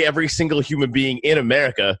literally every single human being in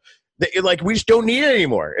America. Like we just don't need it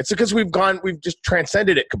anymore. It's because we've just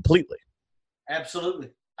transcended it completely. Absolutely.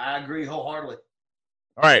 I agree wholeheartedly.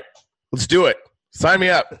 All right, let's do it. Sign me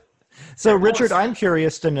up. So Richard, I'm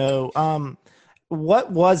curious to know,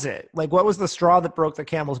 what was it? Like, what was the straw that broke the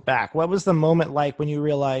camel's back? What was the moment like when you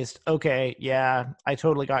realized, okay, yeah, I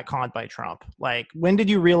totally got conned by Trump? Like, when did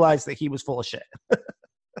you realize that he was full of shit?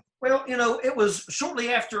 Well, it was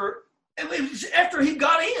shortly after he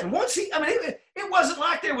got in. It wasn't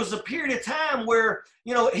like there was a period of time where,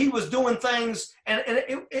 he was doing things and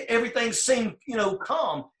everything seemed,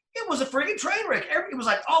 calm. It was a freaking train wreck. It was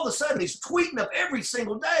like all of a sudden he's tweeting up every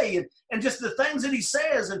single day and just the things that he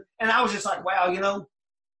says. And I was just like, wow,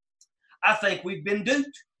 I think we've been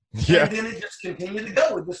duped. Yeah. And then it just continued to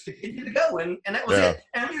go. And that was it.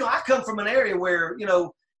 And, I come from an area where,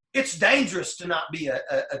 it's dangerous to not be a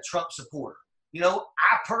Trump supporter. I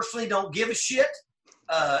personally don't give a shit.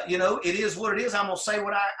 It is what it is. I'm gonna say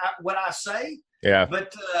what I say. Yeah.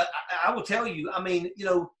 But I will tell you.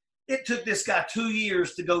 It took this guy 2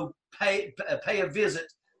 years to go pay a visit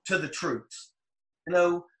to the troops.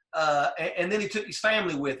 And then he took his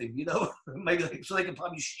family with him. Maybe so they could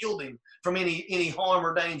probably shield him from any harm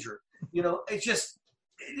or danger.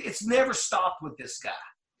 It's never stopped with this guy.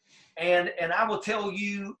 And I will tell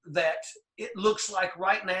you that it looks like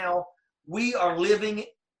right now we are living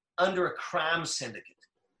under a crime syndicate.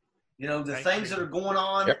 The things that are going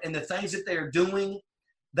on and the things that they're doing,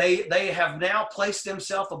 they have now placed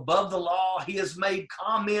themselves above the law. He has made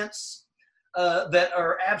comments that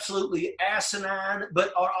are absolutely asinine,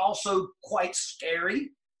 but are also quite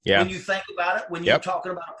scary when you think about it, when you're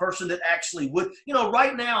talking about a person that actually would.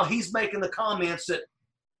 Right now he's making the comments that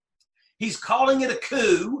he's calling it a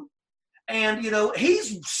coup, and, he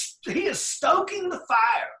is stoking the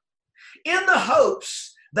fire in the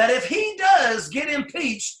hopes that if he does get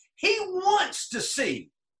impeached, he wants to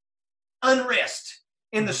see unrest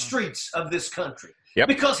in the streets of this country.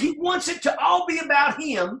 Because he wants it to all be about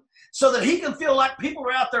him so that he can feel like people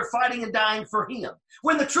are out there fighting and dying for him.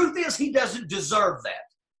 When the truth is, he doesn't deserve that.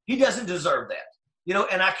 He doesn't deserve that.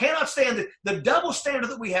 And I cannot stand the double standard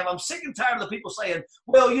that we have. I'm sick and tired of the people saying,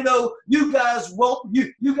 well, you guys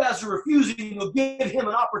are refusing to give him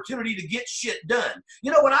an opportunity to get shit done.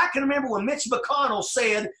 What I can remember when Mitch McConnell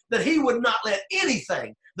said that he would not let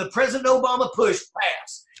anything that President Obama pushed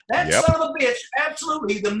pass. That son of a bitch,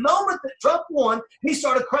 absolutely. The moment that Trump won, he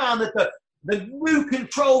started crying that the new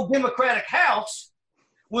controlled Democratic House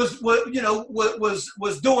was doing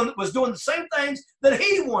the same things that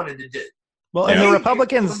he wanted to do. Well, and the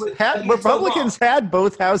Republicans had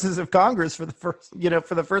both houses of Congress for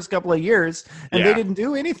the first couple of years, and they didn't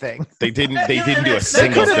do anything. They didn't do a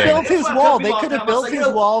single thing. They could have built his wall. They could have built his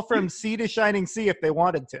wall from sea to shining sea if they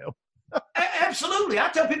wanted to. Absolutely. I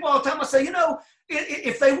tell people all the time, I say,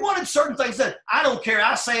 if they wanted certain things done, I don't care.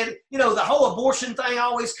 I say it, the whole abortion thing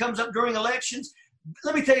always comes up during elections.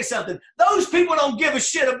 Let me tell you something. Those people don't give a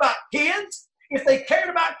shit about kids. If they cared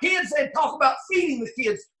about kids, they'd talk about feeding the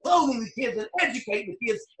kids, clothing the kids, and educating the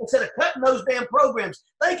kids instead of cutting those damn programs.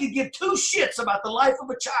 They could give two shits about the life of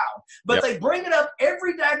a child, but they bring it up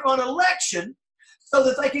every daggone election so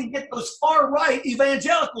that they can get those far-right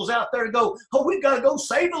evangelicals out there to go, oh, we've got to go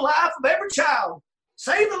save the life of every child.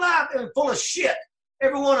 Save the life, and full of shit.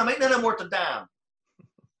 Every one of them, ain't none of them worth a dime.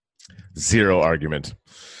 Zero argument.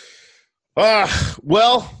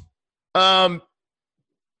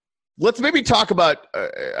 let's maybe talk about,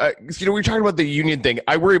 we're talking about the union thing.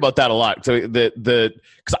 I worry about that a lot. So because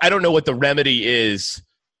I don't know what the remedy is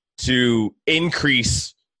to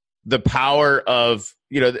increase the power of,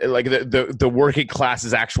 like the working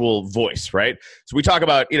class's actual voice, right? So we talk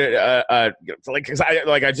about, it's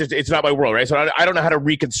not my world, right? So I don't know how to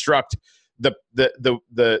reconstruct the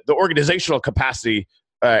organizational capacity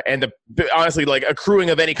and honestly, like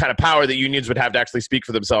accruing of any kind of power that unions would have to actually speak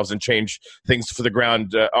for themselves and change things for the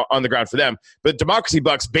ground on the ground for them. But Democracy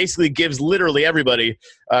Bucks basically gives literally everybody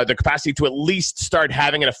the capacity to at least start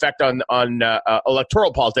having an effect on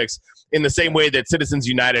electoral politics in the same way that Citizens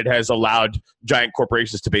United has allowed giant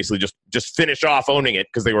corporations to basically just finish off owning it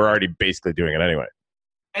because they were already basically doing it anyway.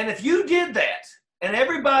 And if you did that, and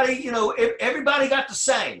everybody, everybody got the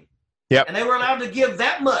same, yep, and they were allowed to give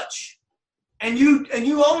that much. And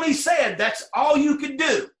you only said that's all you could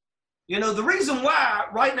do. The reason why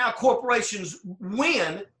right now corporations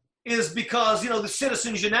win is because, the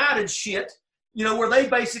Citizens United shit, where they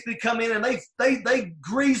basically come in and they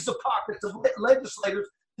grease the pockets of legislators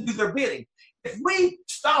to do their bidding. If we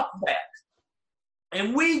stop that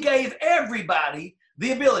and we gave everybody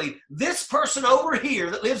the ability, this person over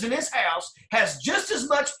here that lives in his house has just as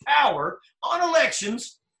much power on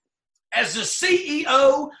elections as the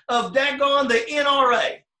CEO of daggone the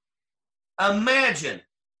NRA. Imagine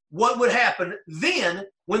what would happen then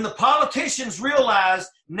when the politicians realize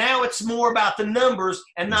now it's more about the numbers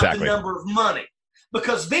and not exactly the number of money.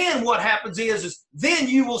 Because then what happens is then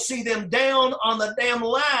you will see them down on the damn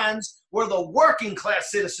lines where the working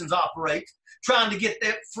class citizens operate, trying to get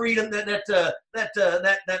that freedom,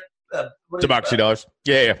 democracy dollars.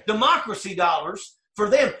 Yeah. Democracy dollars. For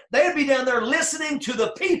them, they'd be down there listening to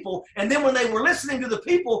the people, and then when they were listening to the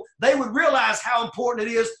people, they would realize how important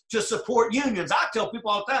it is to support unions. I tell people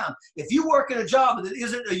all the time, if you work in a job that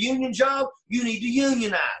isn't a union job, you need to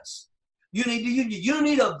unionize. You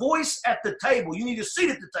need a voice at the table. You need a seat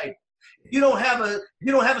at the table. If you don't have a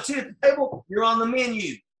seat at the table, you're on the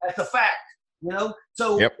menu. That's a fact.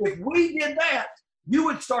 So yep. If we did that, you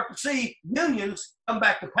would start to see unions come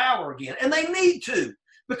back to power again, and they need to.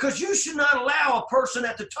 Because you should not allow a person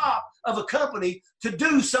at the top of a company to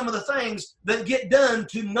do some of the things that get done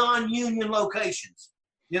to non-union locations,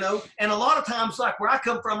 And a lot of times, like where I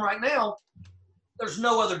come from right now, there's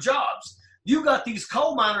no other jobs. You got these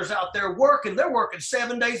coal miners out there working. They're working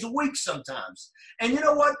 7 days a week sometimes. And you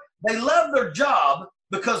know what? They love their job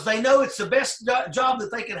because they know it's the best job that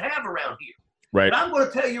they can have around here. Right. But I'm going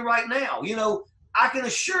to tell you right now, I can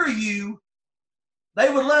assure you, they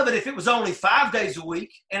would love it if it was only 5 days a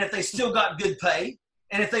week and if they still got good pay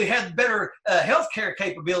and if they had better health care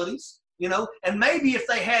capabilities, and maybe if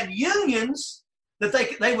they had unions that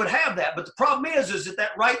they would have that. But the problem is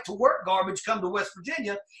that right to work garbage come to West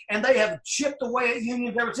Virginia and they have chipped away at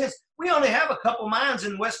unions ever since. We only have a couple mines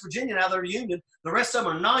in West Virginia now that are union. The rest of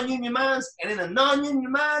them are non-union mines. And in a non-union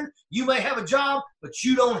mine, you may have a job, but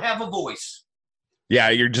you don't have a voice.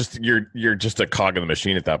 Yeah, you're just a cog in the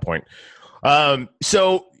machine at that point.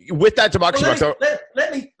 So with that democracy,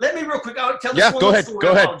 let me real quick. I'll tell this yeah, one go ahead. story.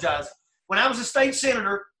 Go ahead. I apologize. When I was a state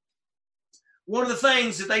senator, one of the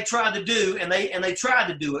things that they tried to do, and they tried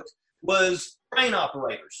to do it, was crane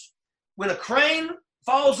operators. When a crane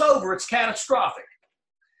falls over, it's catastrophic.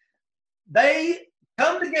 They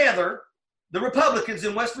come together, the Republicans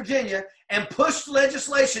in West Virginia, and pushed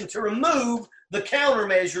legislation to remove the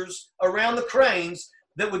countermeasures around the cranes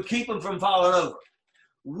that would keep them from falling over.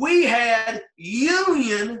 We had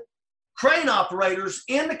union crane operators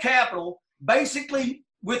in the Capitol, basically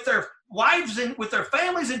with their wives and with their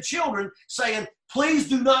families and children saying, please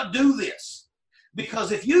do not do this.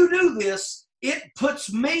 Because if you do this, it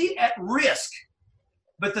puts me at risk.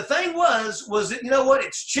 But the thing was that,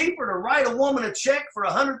 it's cheaper to write a woman a check for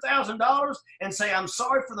 $100,000 and say, I'm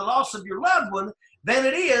sorry for the loss of your loved one, than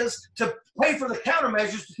it is to pay for the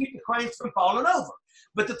countermeasures to keep the cranes from falling over.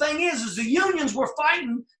 But the thing is the unions were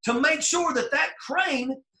fighting to make sure that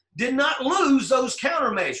crane did not lose those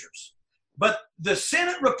countermeasures. But the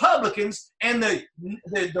Senate Republicans and the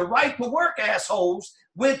right to work assholes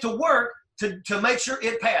went to work to make sure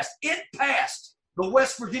it passed. It passed the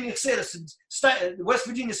West Virginia Senate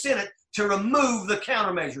to remove the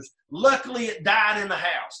countermeasures. Luckily, it died in the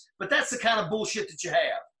House. But that's the kind of bullshit that you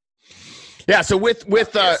have. Yeah. So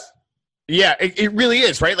yeah, it really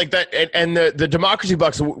is, right? Like that, and the Democracy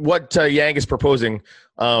Bucks, what Yang is proposing,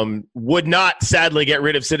 would not sadly get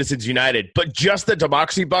rid of Citizens United, but just the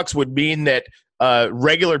Democracy Bucks would mean that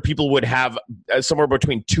regular people would have somewhere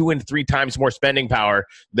between 2 and 3 times more spending power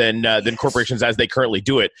than corporations as they currently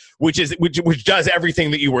do it, which does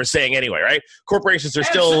everything that you were saying anyway, right? Corporations are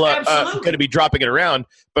still going to be dropping it around,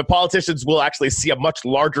 but politicians will actually see a much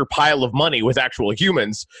larger pile of money with actual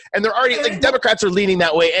humans, and they're already like Democrats are leaning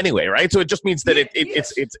that way anyway, right? So it just means that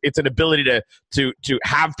it's an ability to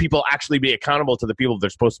have people actually be accountable to the people they're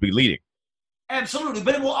supposed to be leading. Absolutely,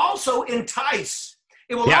 but it will also entice.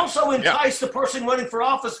 It will also entice the person running for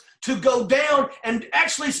office to go down and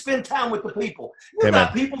actually spend time with the people. You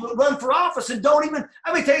got people that run for office and don't even.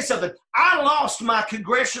 Let me tell you something. I lost my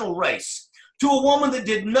congressional race to a woman that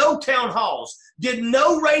did no town halls, did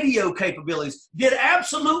no radio capabilities, did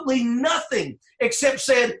absolutely nothing except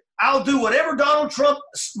said, "I'll do whatever Donald Trump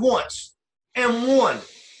wants," and won.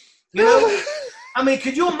 You know, I mean,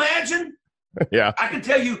 could you imagine? Yeah, I can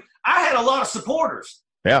tell you. I had a lot of supporters.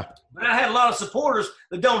 Yeah. But I had a lot of supporters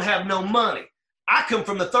that don't have no money. I come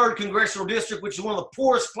from the 3rd Congressional District, which is one of the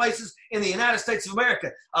poorest places in the United States of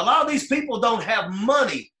America. A lot of these people don't have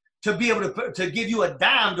money to be able to give you a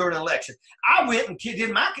dime during an election. I went and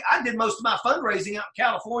did most of my fundraising out in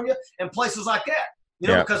California and places like that. You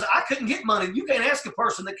know, because I couldn't get money. You can't ask a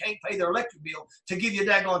person that can't pay their electric bill to give you a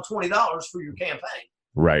daggone $20 for your campaign.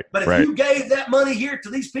 Right. But if you gave that money here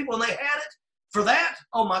to these people and they had it, for that,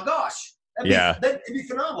 oh my gosh, that'd be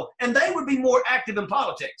phenomenal, and they would be more active in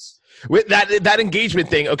politics. With that engagement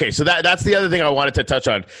thing, okay, so that's the other thing I wanted to touch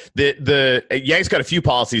on. The Yang's got a few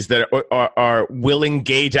policies that will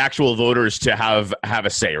engage actual voters to have a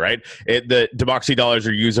say, right? The democracy dollars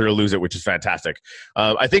are use it or lose it, which is fantastic.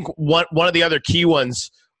 I think one of the other key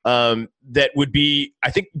ones that would be,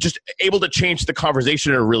 I think, just able to change the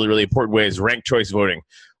conversation in a really, really important way is ranked choice voting.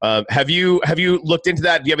 Have you looked into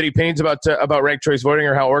that? Do you have any opinions about ranked choice voting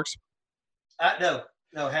or how it works? No,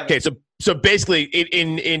 I haven't. Okay, so basically,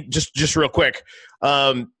 in just real quick,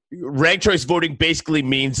 ranked choice voting basically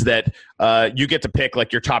means that you get to pick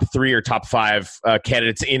like your top 3 or top 5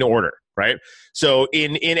 candidates in order, right? So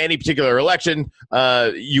in any particular election,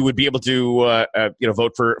 you would be able to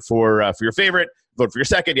vote for your favorite, vote for your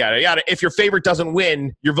second, yada yada. If your favorite doesn't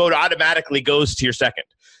win, your vote automatically goes to your second.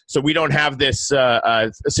 So we don't have this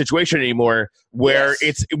situation anymore where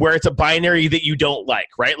it's a binary that you don't like,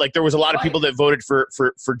 right? Like there was a lot of people that voted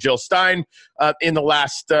for Jill Stein in the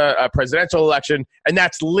last presidential election, and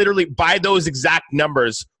that's literally by those exact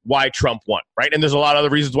numbers why Trump won, right? And there's a lot of other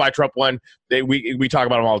reasons why Trump won. We talk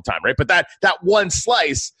about them all the time, right? But that one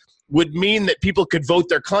slice would mean that people could vote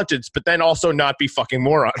their conscience, but then also not be fucking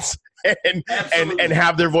morons. and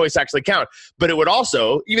have their voice actually count. But it would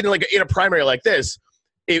also, even like in a primary like this,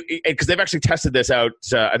 because they've actually tested this out,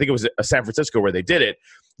 I think it was San Francisco where they did it,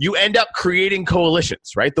 you end up creating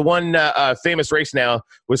coalitions, right? The one famous race now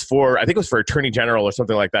was I think it was for Attorney General or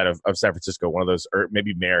something like that of San Francisco, one of those, or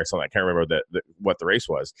maybe mayor or something. I can't remember what the race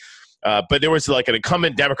was. But there was like an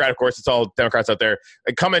incumbent Democrat, of course, it's all Democrats out there,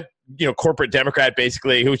 incumbent, corporate Democrat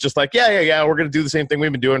basically, who was just like, yeah, we're going to do the same thing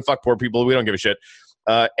we've been doing. Fuck poor people. We don't give a shit.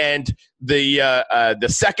 And the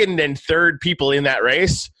second and third people in that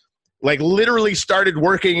race, like literally started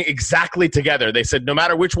working exactly together. They said, no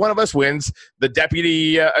matter which one of us wins, the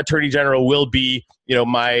deputy attorney general will be,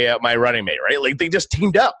 my running mate, right? Like they just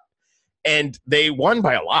teamed up and they won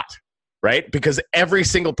by a lot, right? Because every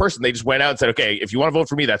single person, they just went out and said, okay, if you want to vote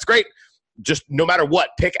for me, that's great. Just no matter what,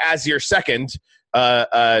 pick as your second,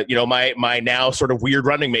 my now sort of weird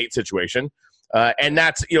running mate situation. And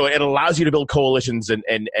that's, it allows you to build coalitions and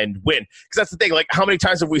win. Because that's the thing. Like, how many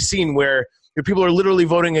times have we seen where people are literally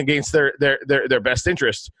voting against their best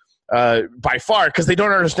interest by far because they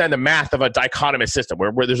don't understand the math of a dichotomous system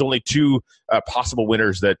where there's only 2 possible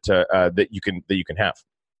winners that you can have.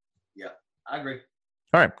 Yeah, I agree.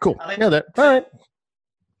 All right, cool. I know that. All right.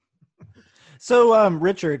 So,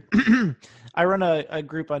 Richard, I run a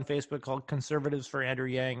group on Facebook called Conservatives for Andrew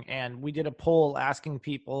Yang, and we did a poll asking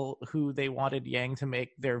people who they wanted Yang to make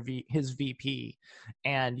his VP,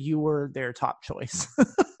 and you were their top choice.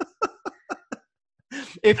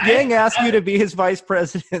 If Yang asked you to be his vice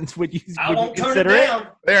president, would you consider it?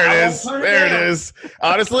 There it is.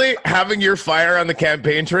 Honestly, having your fire on the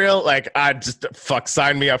campaign trail, like, I just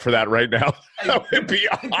sign me up for that right now. That would be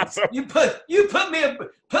awesome. You put me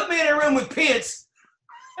in a room with Pence.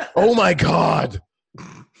 Oh my God.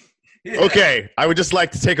 Yeah. Okay, I would just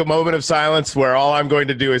like to take a moment of silence where all I'm going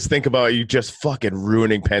to do is think about you just fucking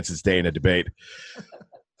ruining Pence's day in a debate.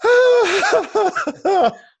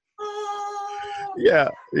 Yeah,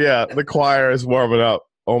 the choir is warming up.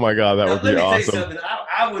 Oh my God, that would be awesome. Let me tell you something.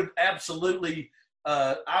 I would absolutely,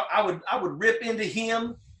 I would rip into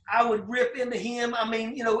him. I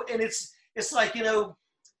mean, and it's like,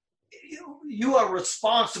 you are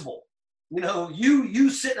responsible. You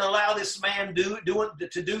sit and allow this man to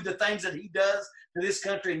do the things that he does to this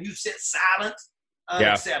country, and you sit silent.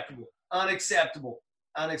 Unacceptable. Yeah. Unacceptable.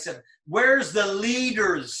 Where's the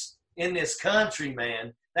leaders in this country,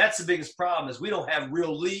 man? That's the biggest problem, is we don't have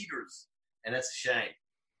real leaders, and that's a shame.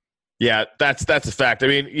 Yeah, that's a fact. I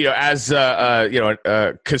mean, as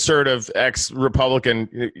a conservative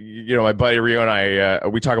ex-Republican, my buddy Rio and I,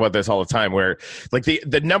 we talk about this all the time, where like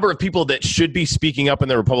the number of people that should be speaking up in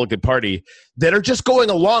the Republican Party that are just going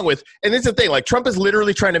along with, and this is the thing, like Trump is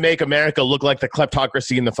literally trying to make America look like the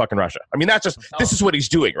kleptocracy in the fucking Russia. I mean, this is what he's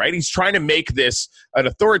doing, right? He's trying to make this an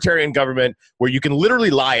authoritarian government where you can literally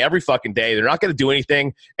lie every fucking day. They're not going to do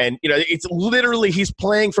anything. And, it's literally, he's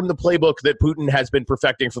playing from the playbook that Putin has been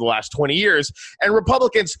perfecting for the last 20 years, and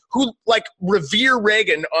Republicans who like revere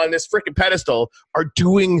Reagan on this freaking pedestal are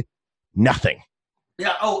doing nothing.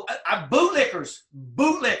 Yeah. Oh, bootlickers.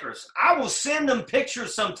 I will send them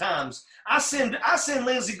pictures sometimes. I send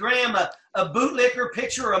Lindsey Graham a bootlicker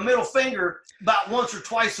picture or a middle finger about once or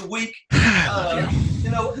twice a week. I'm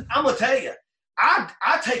gonna tell you,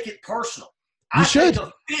 I take it personal. I take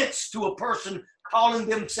offense to a person calling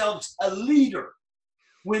themselves a leader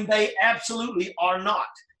when they absolutely are not.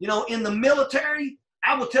 In the military,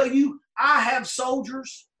 I will tell you, I have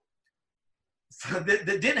soldiers that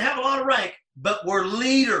didn't have a lot of rank, but were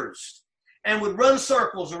leaders and would run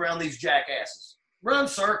circles around these jackasses. Run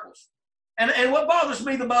circles. And what bothers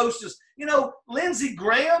me the most is, Lindsey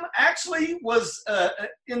Graham actually was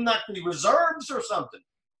in like the reserves or something.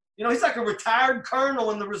 He's like a retired colonel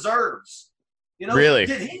in the reserves. Really?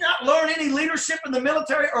 Did he not learn any leadership in the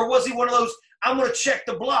military, or was he one of those, I'm going to check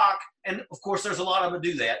the block? And of course, there's a lot of them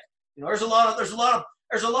do that. There's a lot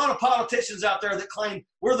of politicians out there that claim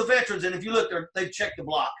we're the veterans, and if you look, they've checked the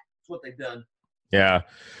block. That's what they've done. Yeah,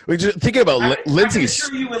 we're just thinking about Lindsey's. I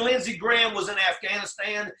can assure you, when Lindsey Graham was in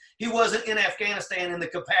Afghanistan, he wasn't in Afghanistan in the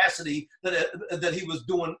capacity that he was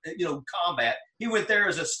doing, combat. He went there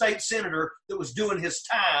as a state senator that was doing his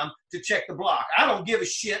time to check the block. I don't give a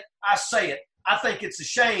shit. I say it. I think it's a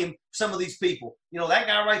shame, some of these people. That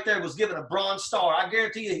guy right there was given a Bronze Star. I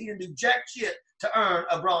guarantee you he didn't do jack shit to earn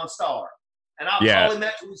a Bronze Star. And I'll call him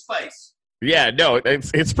that to his face. Yeah, no,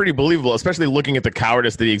 it's pretty believable, especially looking at the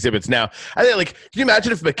cowardice that he exhibits now. I think, can you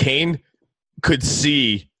imagine if McCain could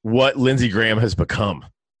see what Lindsey Graham has become?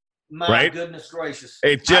 My goodness gracious.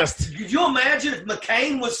 Could you imagine if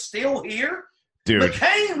McCain was still here? Dude.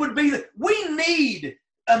 McCain would be we need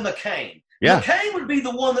a McCain. Yeah. McCain would be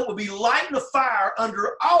the one that would be lighting the fire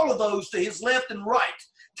under all of those to his left and right,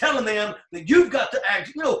 telling them that you've got to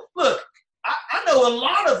act. Look, I know a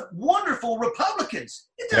lot of wonderful Republicans.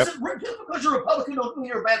 It doesn't just because you're a Republican don't mean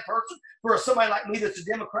you're a bad person for somebody like me that's a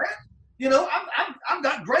Democrat. I've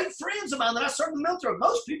got great friends of mine that I serve in the military.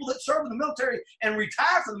 Most people that serve in the military and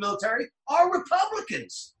retire from the military are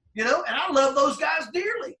Republicans. And I love those guys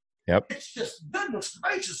dearly. Yep. It's just, goodness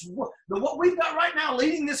gracious, what we've got right now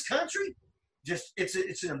leading this country.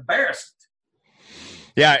 It's an embarrassment.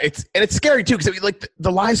 Yeah, it's scary too, because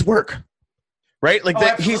the lies work, right?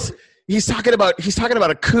 He's talking about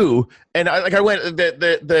a coup, and I went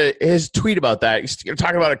his tweet about that. He's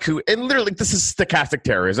talking about a coup, and literally this is stochastic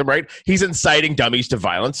terrorism, right? He's inciting dummies to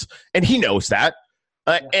violence, and he knows that.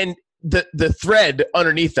 And the thread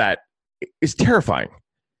underneath that is terrifying.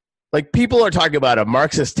 Like, people are talking about a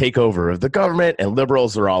Marxist takeover of the government, and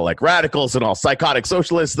liberals are all like radicals and all psychotic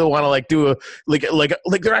socialists that want to do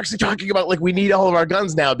they're actually talking about we need all of our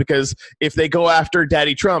guns now because if they go after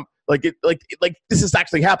Daddy Trump, this is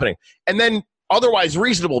actually happening. And then otherwise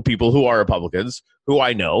reasonable people who are Republicans, who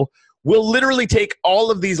I know, will literally take all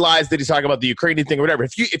of these lies that he's talking about, the Ukrainian thing or whatever.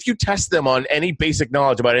 If you test them on any basic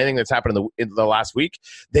knowledge about anything that's happened in the last week,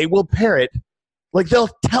 they will parrot. They'll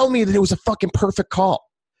tell me that it was a fucking perfect call.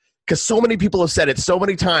 Because so many people have said it so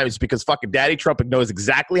many times because fucking Daddy Trump knows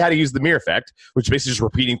exactly how to use the mirror effect, which is basically just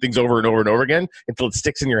repeating things over and over and over again until it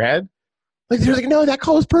sticks in your head. They're like, no, that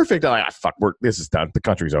call is perfect. I'm like, fuck, this is done. The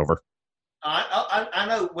country's over. I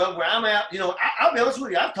know. Well, where I'm at, I'll be honest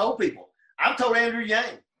with you. I've told Andrew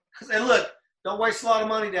Yang, I said, look, don't waste a lot of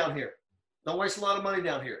money down here.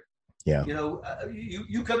 Yeah.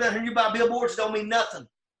 You come down here and you buy billboards, don't mean nothing.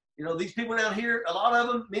 These people down here,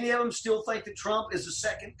 many of them still think that Trump is the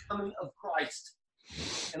second coming of Christ.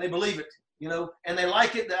 And they believe it, and they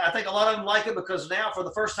like it. I think a lot of them like it because now, for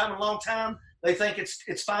the first time in a long time, they think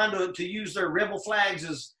it's fine to use their rebel flags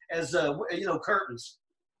as curtains.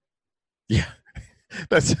 Yeah.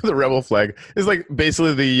 That's the rebel flag. It's like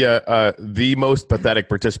basically the most pathetic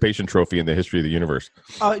participation trophy in the history of the universe.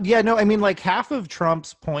 Yeah, no, I mean, like half of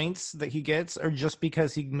Trump's points that he gets are just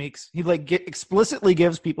because he explicitly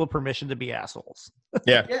gives people permission to be assholes.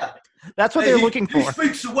 Yeah, Yeah. That's what they're looking for. He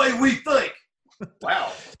speaks the way we think.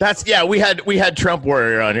 Wow. we had Trump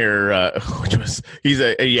Warrior on here, which was he's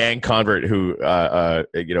a Yang convert who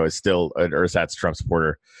is still an ersatz Trump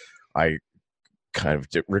supporter. I kind of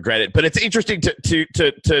regret it, but it's interesting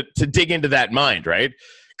to dig into that mind, right?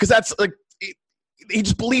 Because that's like he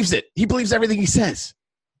just believes it. He believes everything he says.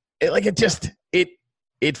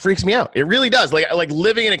 It freaks me out. It really does. Like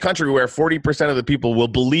living in a country where 40% of the people will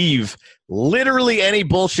believe literally any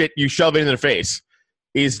bullshit you shove in their face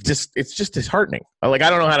it's just disheartening. Like I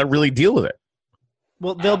don't know how to really deal with it.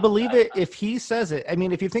 Well, they'll believe it if he says it. I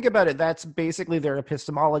mean, if you think about it, that's basically their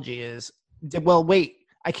epistemology is, well, wait,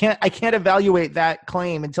 I can't evaluate that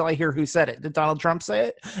claim until I hear who said it. Did Donald Trump say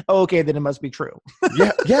it? Oh, okay, then it must be true.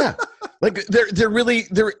 Yeah. Like they're really,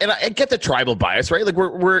 and I get the tribal bias, right? Like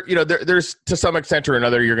we're there's to some extent or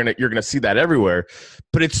another, you're gonna see that everywhere,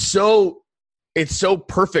 but it's so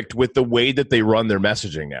perfect with the way that they run their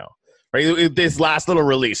messaging now. Right, this last little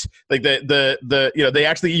release, like they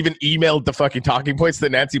actually even emailed the fucking talking points to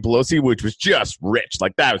Nancy Pelosi, which was just rich.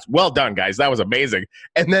 Like that was well done, guys. That was amazing.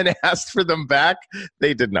 And then asked for them back.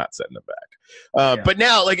 They did not send them back. But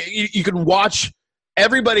now, like you can watch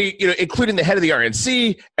everybody, including the head of the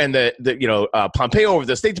RNC and the Pompeo over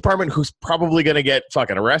the State Department, who's probably going to get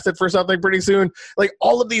fucking arrested for something pretty soon. Like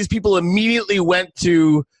all of these people immediately went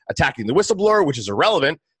to attacking the whistleblower, which is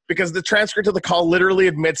irrelevant, because the transcript of the call literally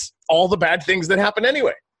admits all the bad things that happened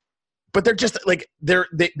anyway. But they're just like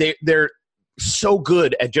they're so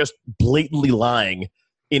good at just blatantly lying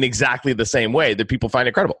in exactly the same way that people find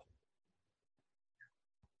it credible.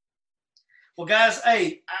 Well, guys,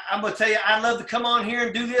 hey, I'm gonna tell you, I'd love to come on here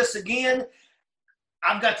and do this again.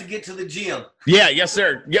 I've got to get to the gym. Yeah, yes,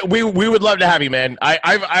 sir. Yeah, we would love to have you, man.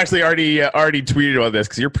 I've actually already tweeted on this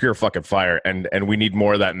because you're pure fucking fire, and we need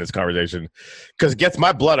more of that in this conversation because it gets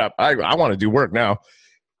my blood up. I want to do work now.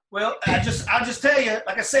 Well, I'll just tell you,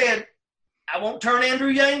 like I said, I won't turn Andrew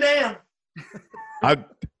Yang down.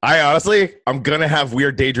 I honestly, I'm gonna have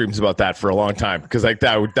weird daydreams about that for a long time because like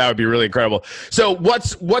that would be really incredible. So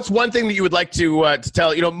what's one thing that you would like to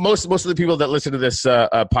tell? Most of the people that listen to this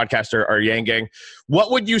podcast are Yang Gang. What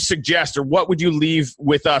would you suggest, or what would you leave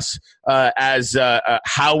with us as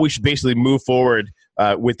how we should basically move forward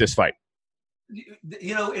with this fight?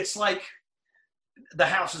 It's like the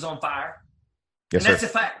house is on fire. Yes, and that's sir. a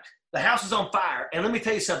fact. The house is on fire. And let me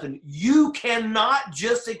tell you something. You cannot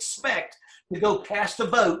just expect to go cast a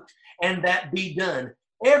vote and that be done.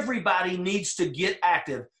 Everybody needs to get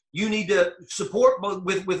active. You need to support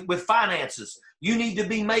with finances. You need to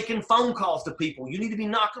be making phone calls to people. You need to be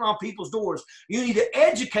knocking on people's doors. You need to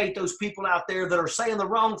educate those people out there that are saying the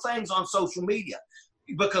wrong things on social media.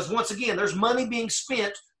 Because once again, there's money being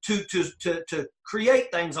spent to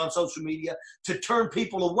create things on social media to turn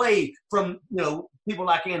people away from people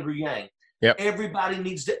like Andrew Yang. Yep. Everybody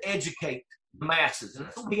needs to educate the masses, and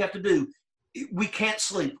that's what we have to do. We can't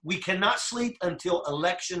sleep. We cannot sleep until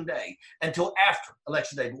election day, until after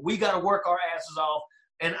election day. But we got to work our asses off,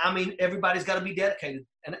 and I mean everybody's got to be dedicated,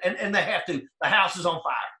 and they have to. The house is on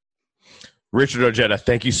fire. Richard Ojeda,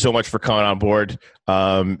 thank you so much for coming on board.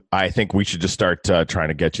 I think we should just start trying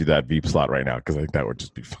to get you that Veep slot right now because I think that would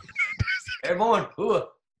just be fun. Everyone,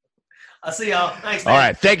 I'll see y'all. Thanks, man. All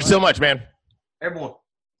right. Thank you so much, man. Everyone.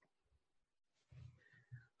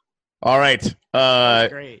 All right.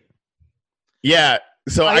 Great. Yeah.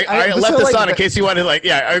 So I left this on in case you wanted, like,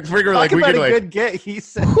 yeah, I figured like we could like. Good get. He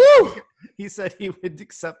said he would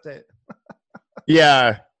accept it.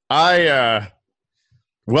 Yeah.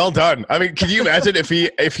 Well done. I mean, can you imagine if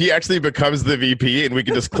he actually becomes the VP and we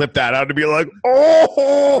can just clip that out to be like,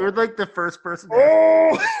 oh, we're like the first person.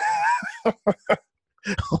 Oh, oh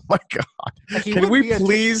my God. He can we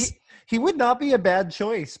please? He would not be a bad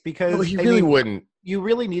choice because he really wouldn't. You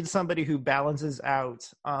really need somebody who balances out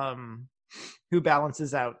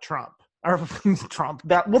Trump. Or Trump.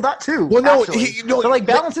 That too. Well, no, but like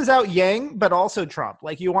balances out Yang, but also Trump.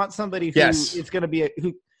 Like you want somebody who is going to be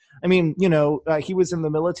who. I mean, he was in the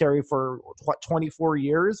military for 24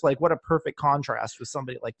 years. Like, what a perfect contrast with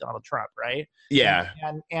somebody like Donald Trump, right? Yeah,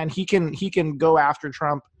 and he can go after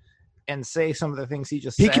Trump and say some of the things he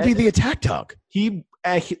just said. He could be the attack dog.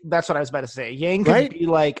 That's what I was about to say. Yang could be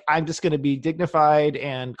like, I'm just going to be dignified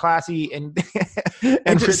and classy, and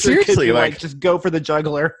just seriously, like just go for the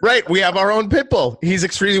juggler. Right. We have our own pit bull. He's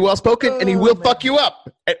extremely well spoken, and he will fuck you up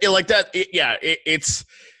like that. It's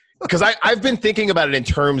because I've been thinking about it in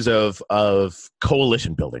terms of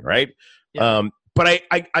coalition building, right? Yeah. But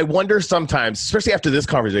I wonder sometimes, especially after this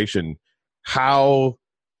conversation, how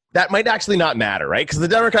that might actually not matter, right? Because the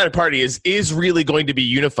Democratic Party is really going to be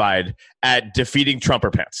unified at defeating Trump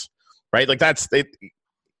or Pence, right? Like that's it.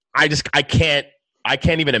 I can't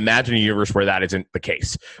even imagine a universe where that isn't the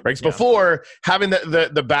case, right? 'Cause before having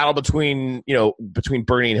the battle between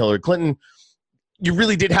Bernie and Hillary Clinton, you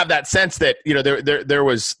really did have that sense that there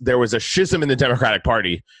was a schism in the Democratic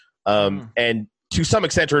Party, and to some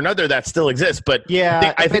extent or another that still exists. But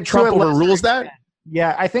yeah, I think Trump overrules that.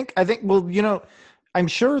 Yeah, I think well, I'm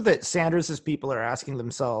sure that Sanders's people are asking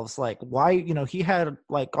themselves, like, why, he had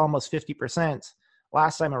like almost 50%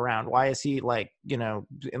 last time around. Why is he like, in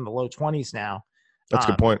the low 20s now? That's a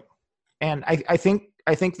good point. And I think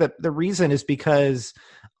that the reason is because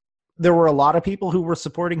there were a lot of people who were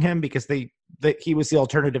supporting him because that he was the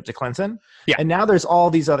alternative to Clinton. Yeah. And now there's all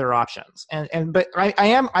these other options. But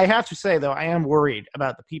I have to say though, I am worried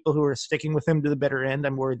about the people who are sticking with him to the bitter end.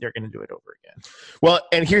 I'm worried they're going to do it over again. Well,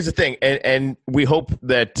 and here's the thing, and we hope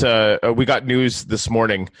that we got news this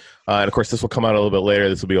morning, and of course this will come out a little bit later.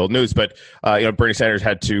 This will be old news, but Bernie Sanders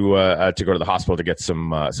had to go to the hospital to get some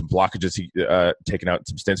blockages taken out,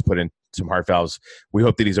 some stents put in, some heart valves. We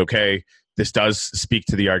hope that he's okay. This does speak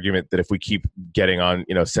to the argument that if we keep getting on,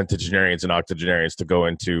 centenarians and octogenarians to go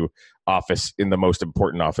into office in the most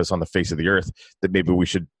important office on the face of the earth, that maybe we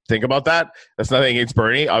should think about that. That's nothing against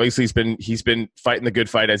Bernie. Obviously, he's been fighting the good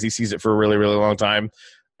fight as he sees it for a really, really long time,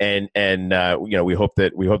 and we hope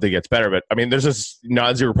that he gets better. But I mean, there's this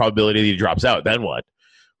non-zero probability that he drops out. Then what?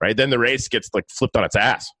 Right? Then the race gets like flipped on its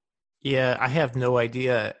ass. Yeah, I have no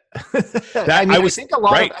idea. I think a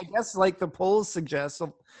lot of, I guess, like the polls suggest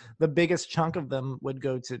the biggest chunk of them would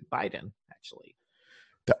go to Biden, actually.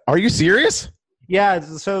 Are you serious? Yeah,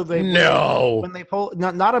 so when they poll,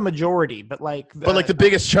 not a majority, but like the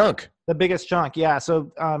biggest chunk. The biggest chunk, yeah.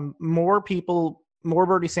 So more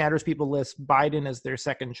Bernie Sanders people list Biden as their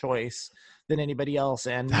second choice than anybody else,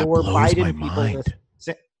 and that more blows Biden my people mind.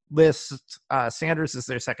 list Sanders as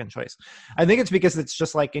their second choice. I think it's because it's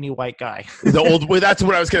just like any white guy. That's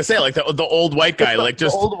what I was gonna say. Like the old white guy, like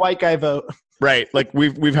just the old white guy vote. Right. Like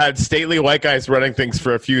we've had stately white guys running things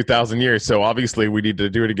for a few thousand years, so obviously we need to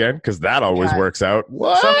do it again because that always works out.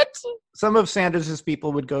 What? Some of Sanders's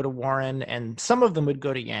people would go to Warren, and some of them would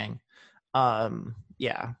go to Yang.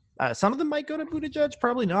 Some of them might go to Buttigieg,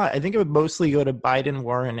 probably not. I think it would mostly go to Biden,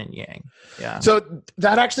 Warren, and Yang. Yeah. So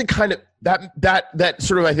that actually kind of that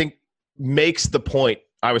sort of I think makes the point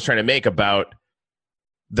I was trying to make about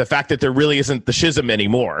the fact that there really isn't the schism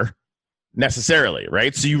anymore necessarily,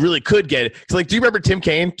 right? So you really could get it. So, like, do you remember Tim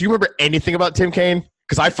Kaine? Do you remember anything about Tim Kaine?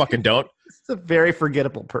 Because I fucking don't. It's a very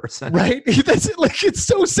forgettable person, right? That's like, it's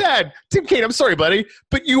so sad. Tim Kaine, I'm sorry, buddy,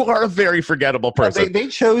 but you are a very forgettable person. They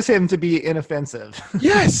chose him to be inoffensive.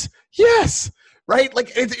 Yes, right.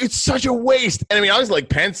 Like it's such a waste. And I mean, obviously, like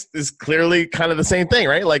Pence is clearly kind of the same thing,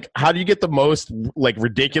 right? Like, how do you get the most like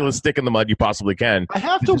ridiculous stick in the mud you possibly can? I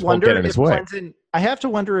have to wonder if Clinton. I have to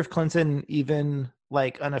wonder if Clinton even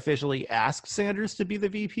like unofficially asked Sanders to be the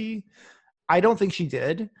VP. I don't think she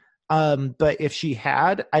did. But if she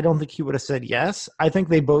had, I don't think he would have said yes. I think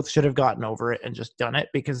they both should have gotten over it and just done it,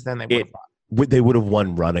 because then they would have won. They would have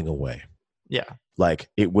won running away. Yeah. Like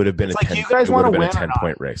it would have been a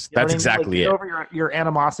 10-point race. That's exactly it. Get over your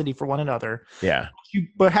animosity for one another. Yeah.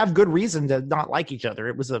 But have good reason to not like each other.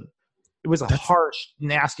 It was a harsh,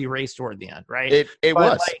 nasty race toward the end, right? It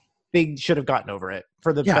was. Like, they should have gotten over it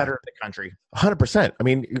for the better of the country. 100%. I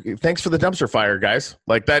mean, thanks for the dumpster fire, guys.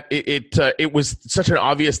 Like that, it was such an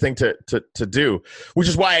obvious thing to do, which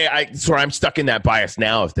is why I'm stuck in that bias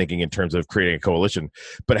now of thinking in terms of creating a coalition.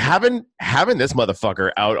 But having this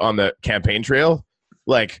motherfucker out on the campaign trail,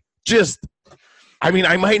 like, just, I mean,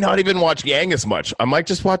 I might not even watch Yang as much. I might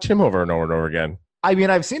just watch him over and over and over again. I mean,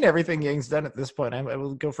 I've seen everything Yang's done at this point. I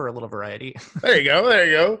will go for a little variety. There you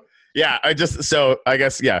go. Yeah, I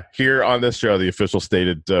guess, here on this show, the official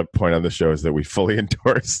stated point on the show is that we fully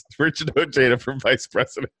endorse Richard Ojeda for vice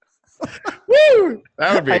president. Woo!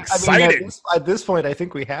 That would be exciting. I mean, at this point, I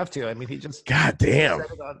think we have to. I mean, he just goddamn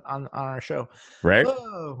said it on our show, right?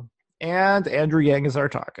 Oh, and Andrew Yang is our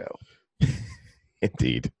taco.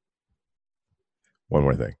 Indeed. One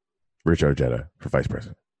more thing, Richard Ojeda for vice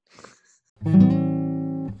president.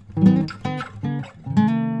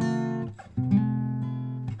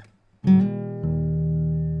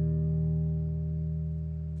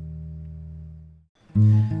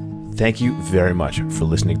 thank you very much for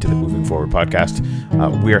listening to the Moving Forward podcast.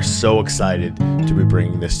 We are so excited to be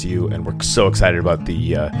bringing this to you, and we're so excited about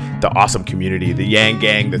the awesome community, the Yang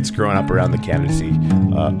gang that's growing up around the candidacy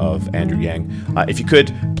of Andrew Yang. If you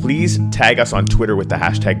could, please tag us on Twitter with the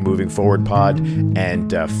hashtag Moving Forward Pod,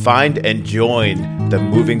 and find and join the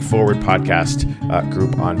Moving Forward podcast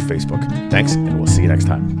group on Facebook. Thanks, and we'll see you next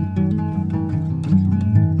time.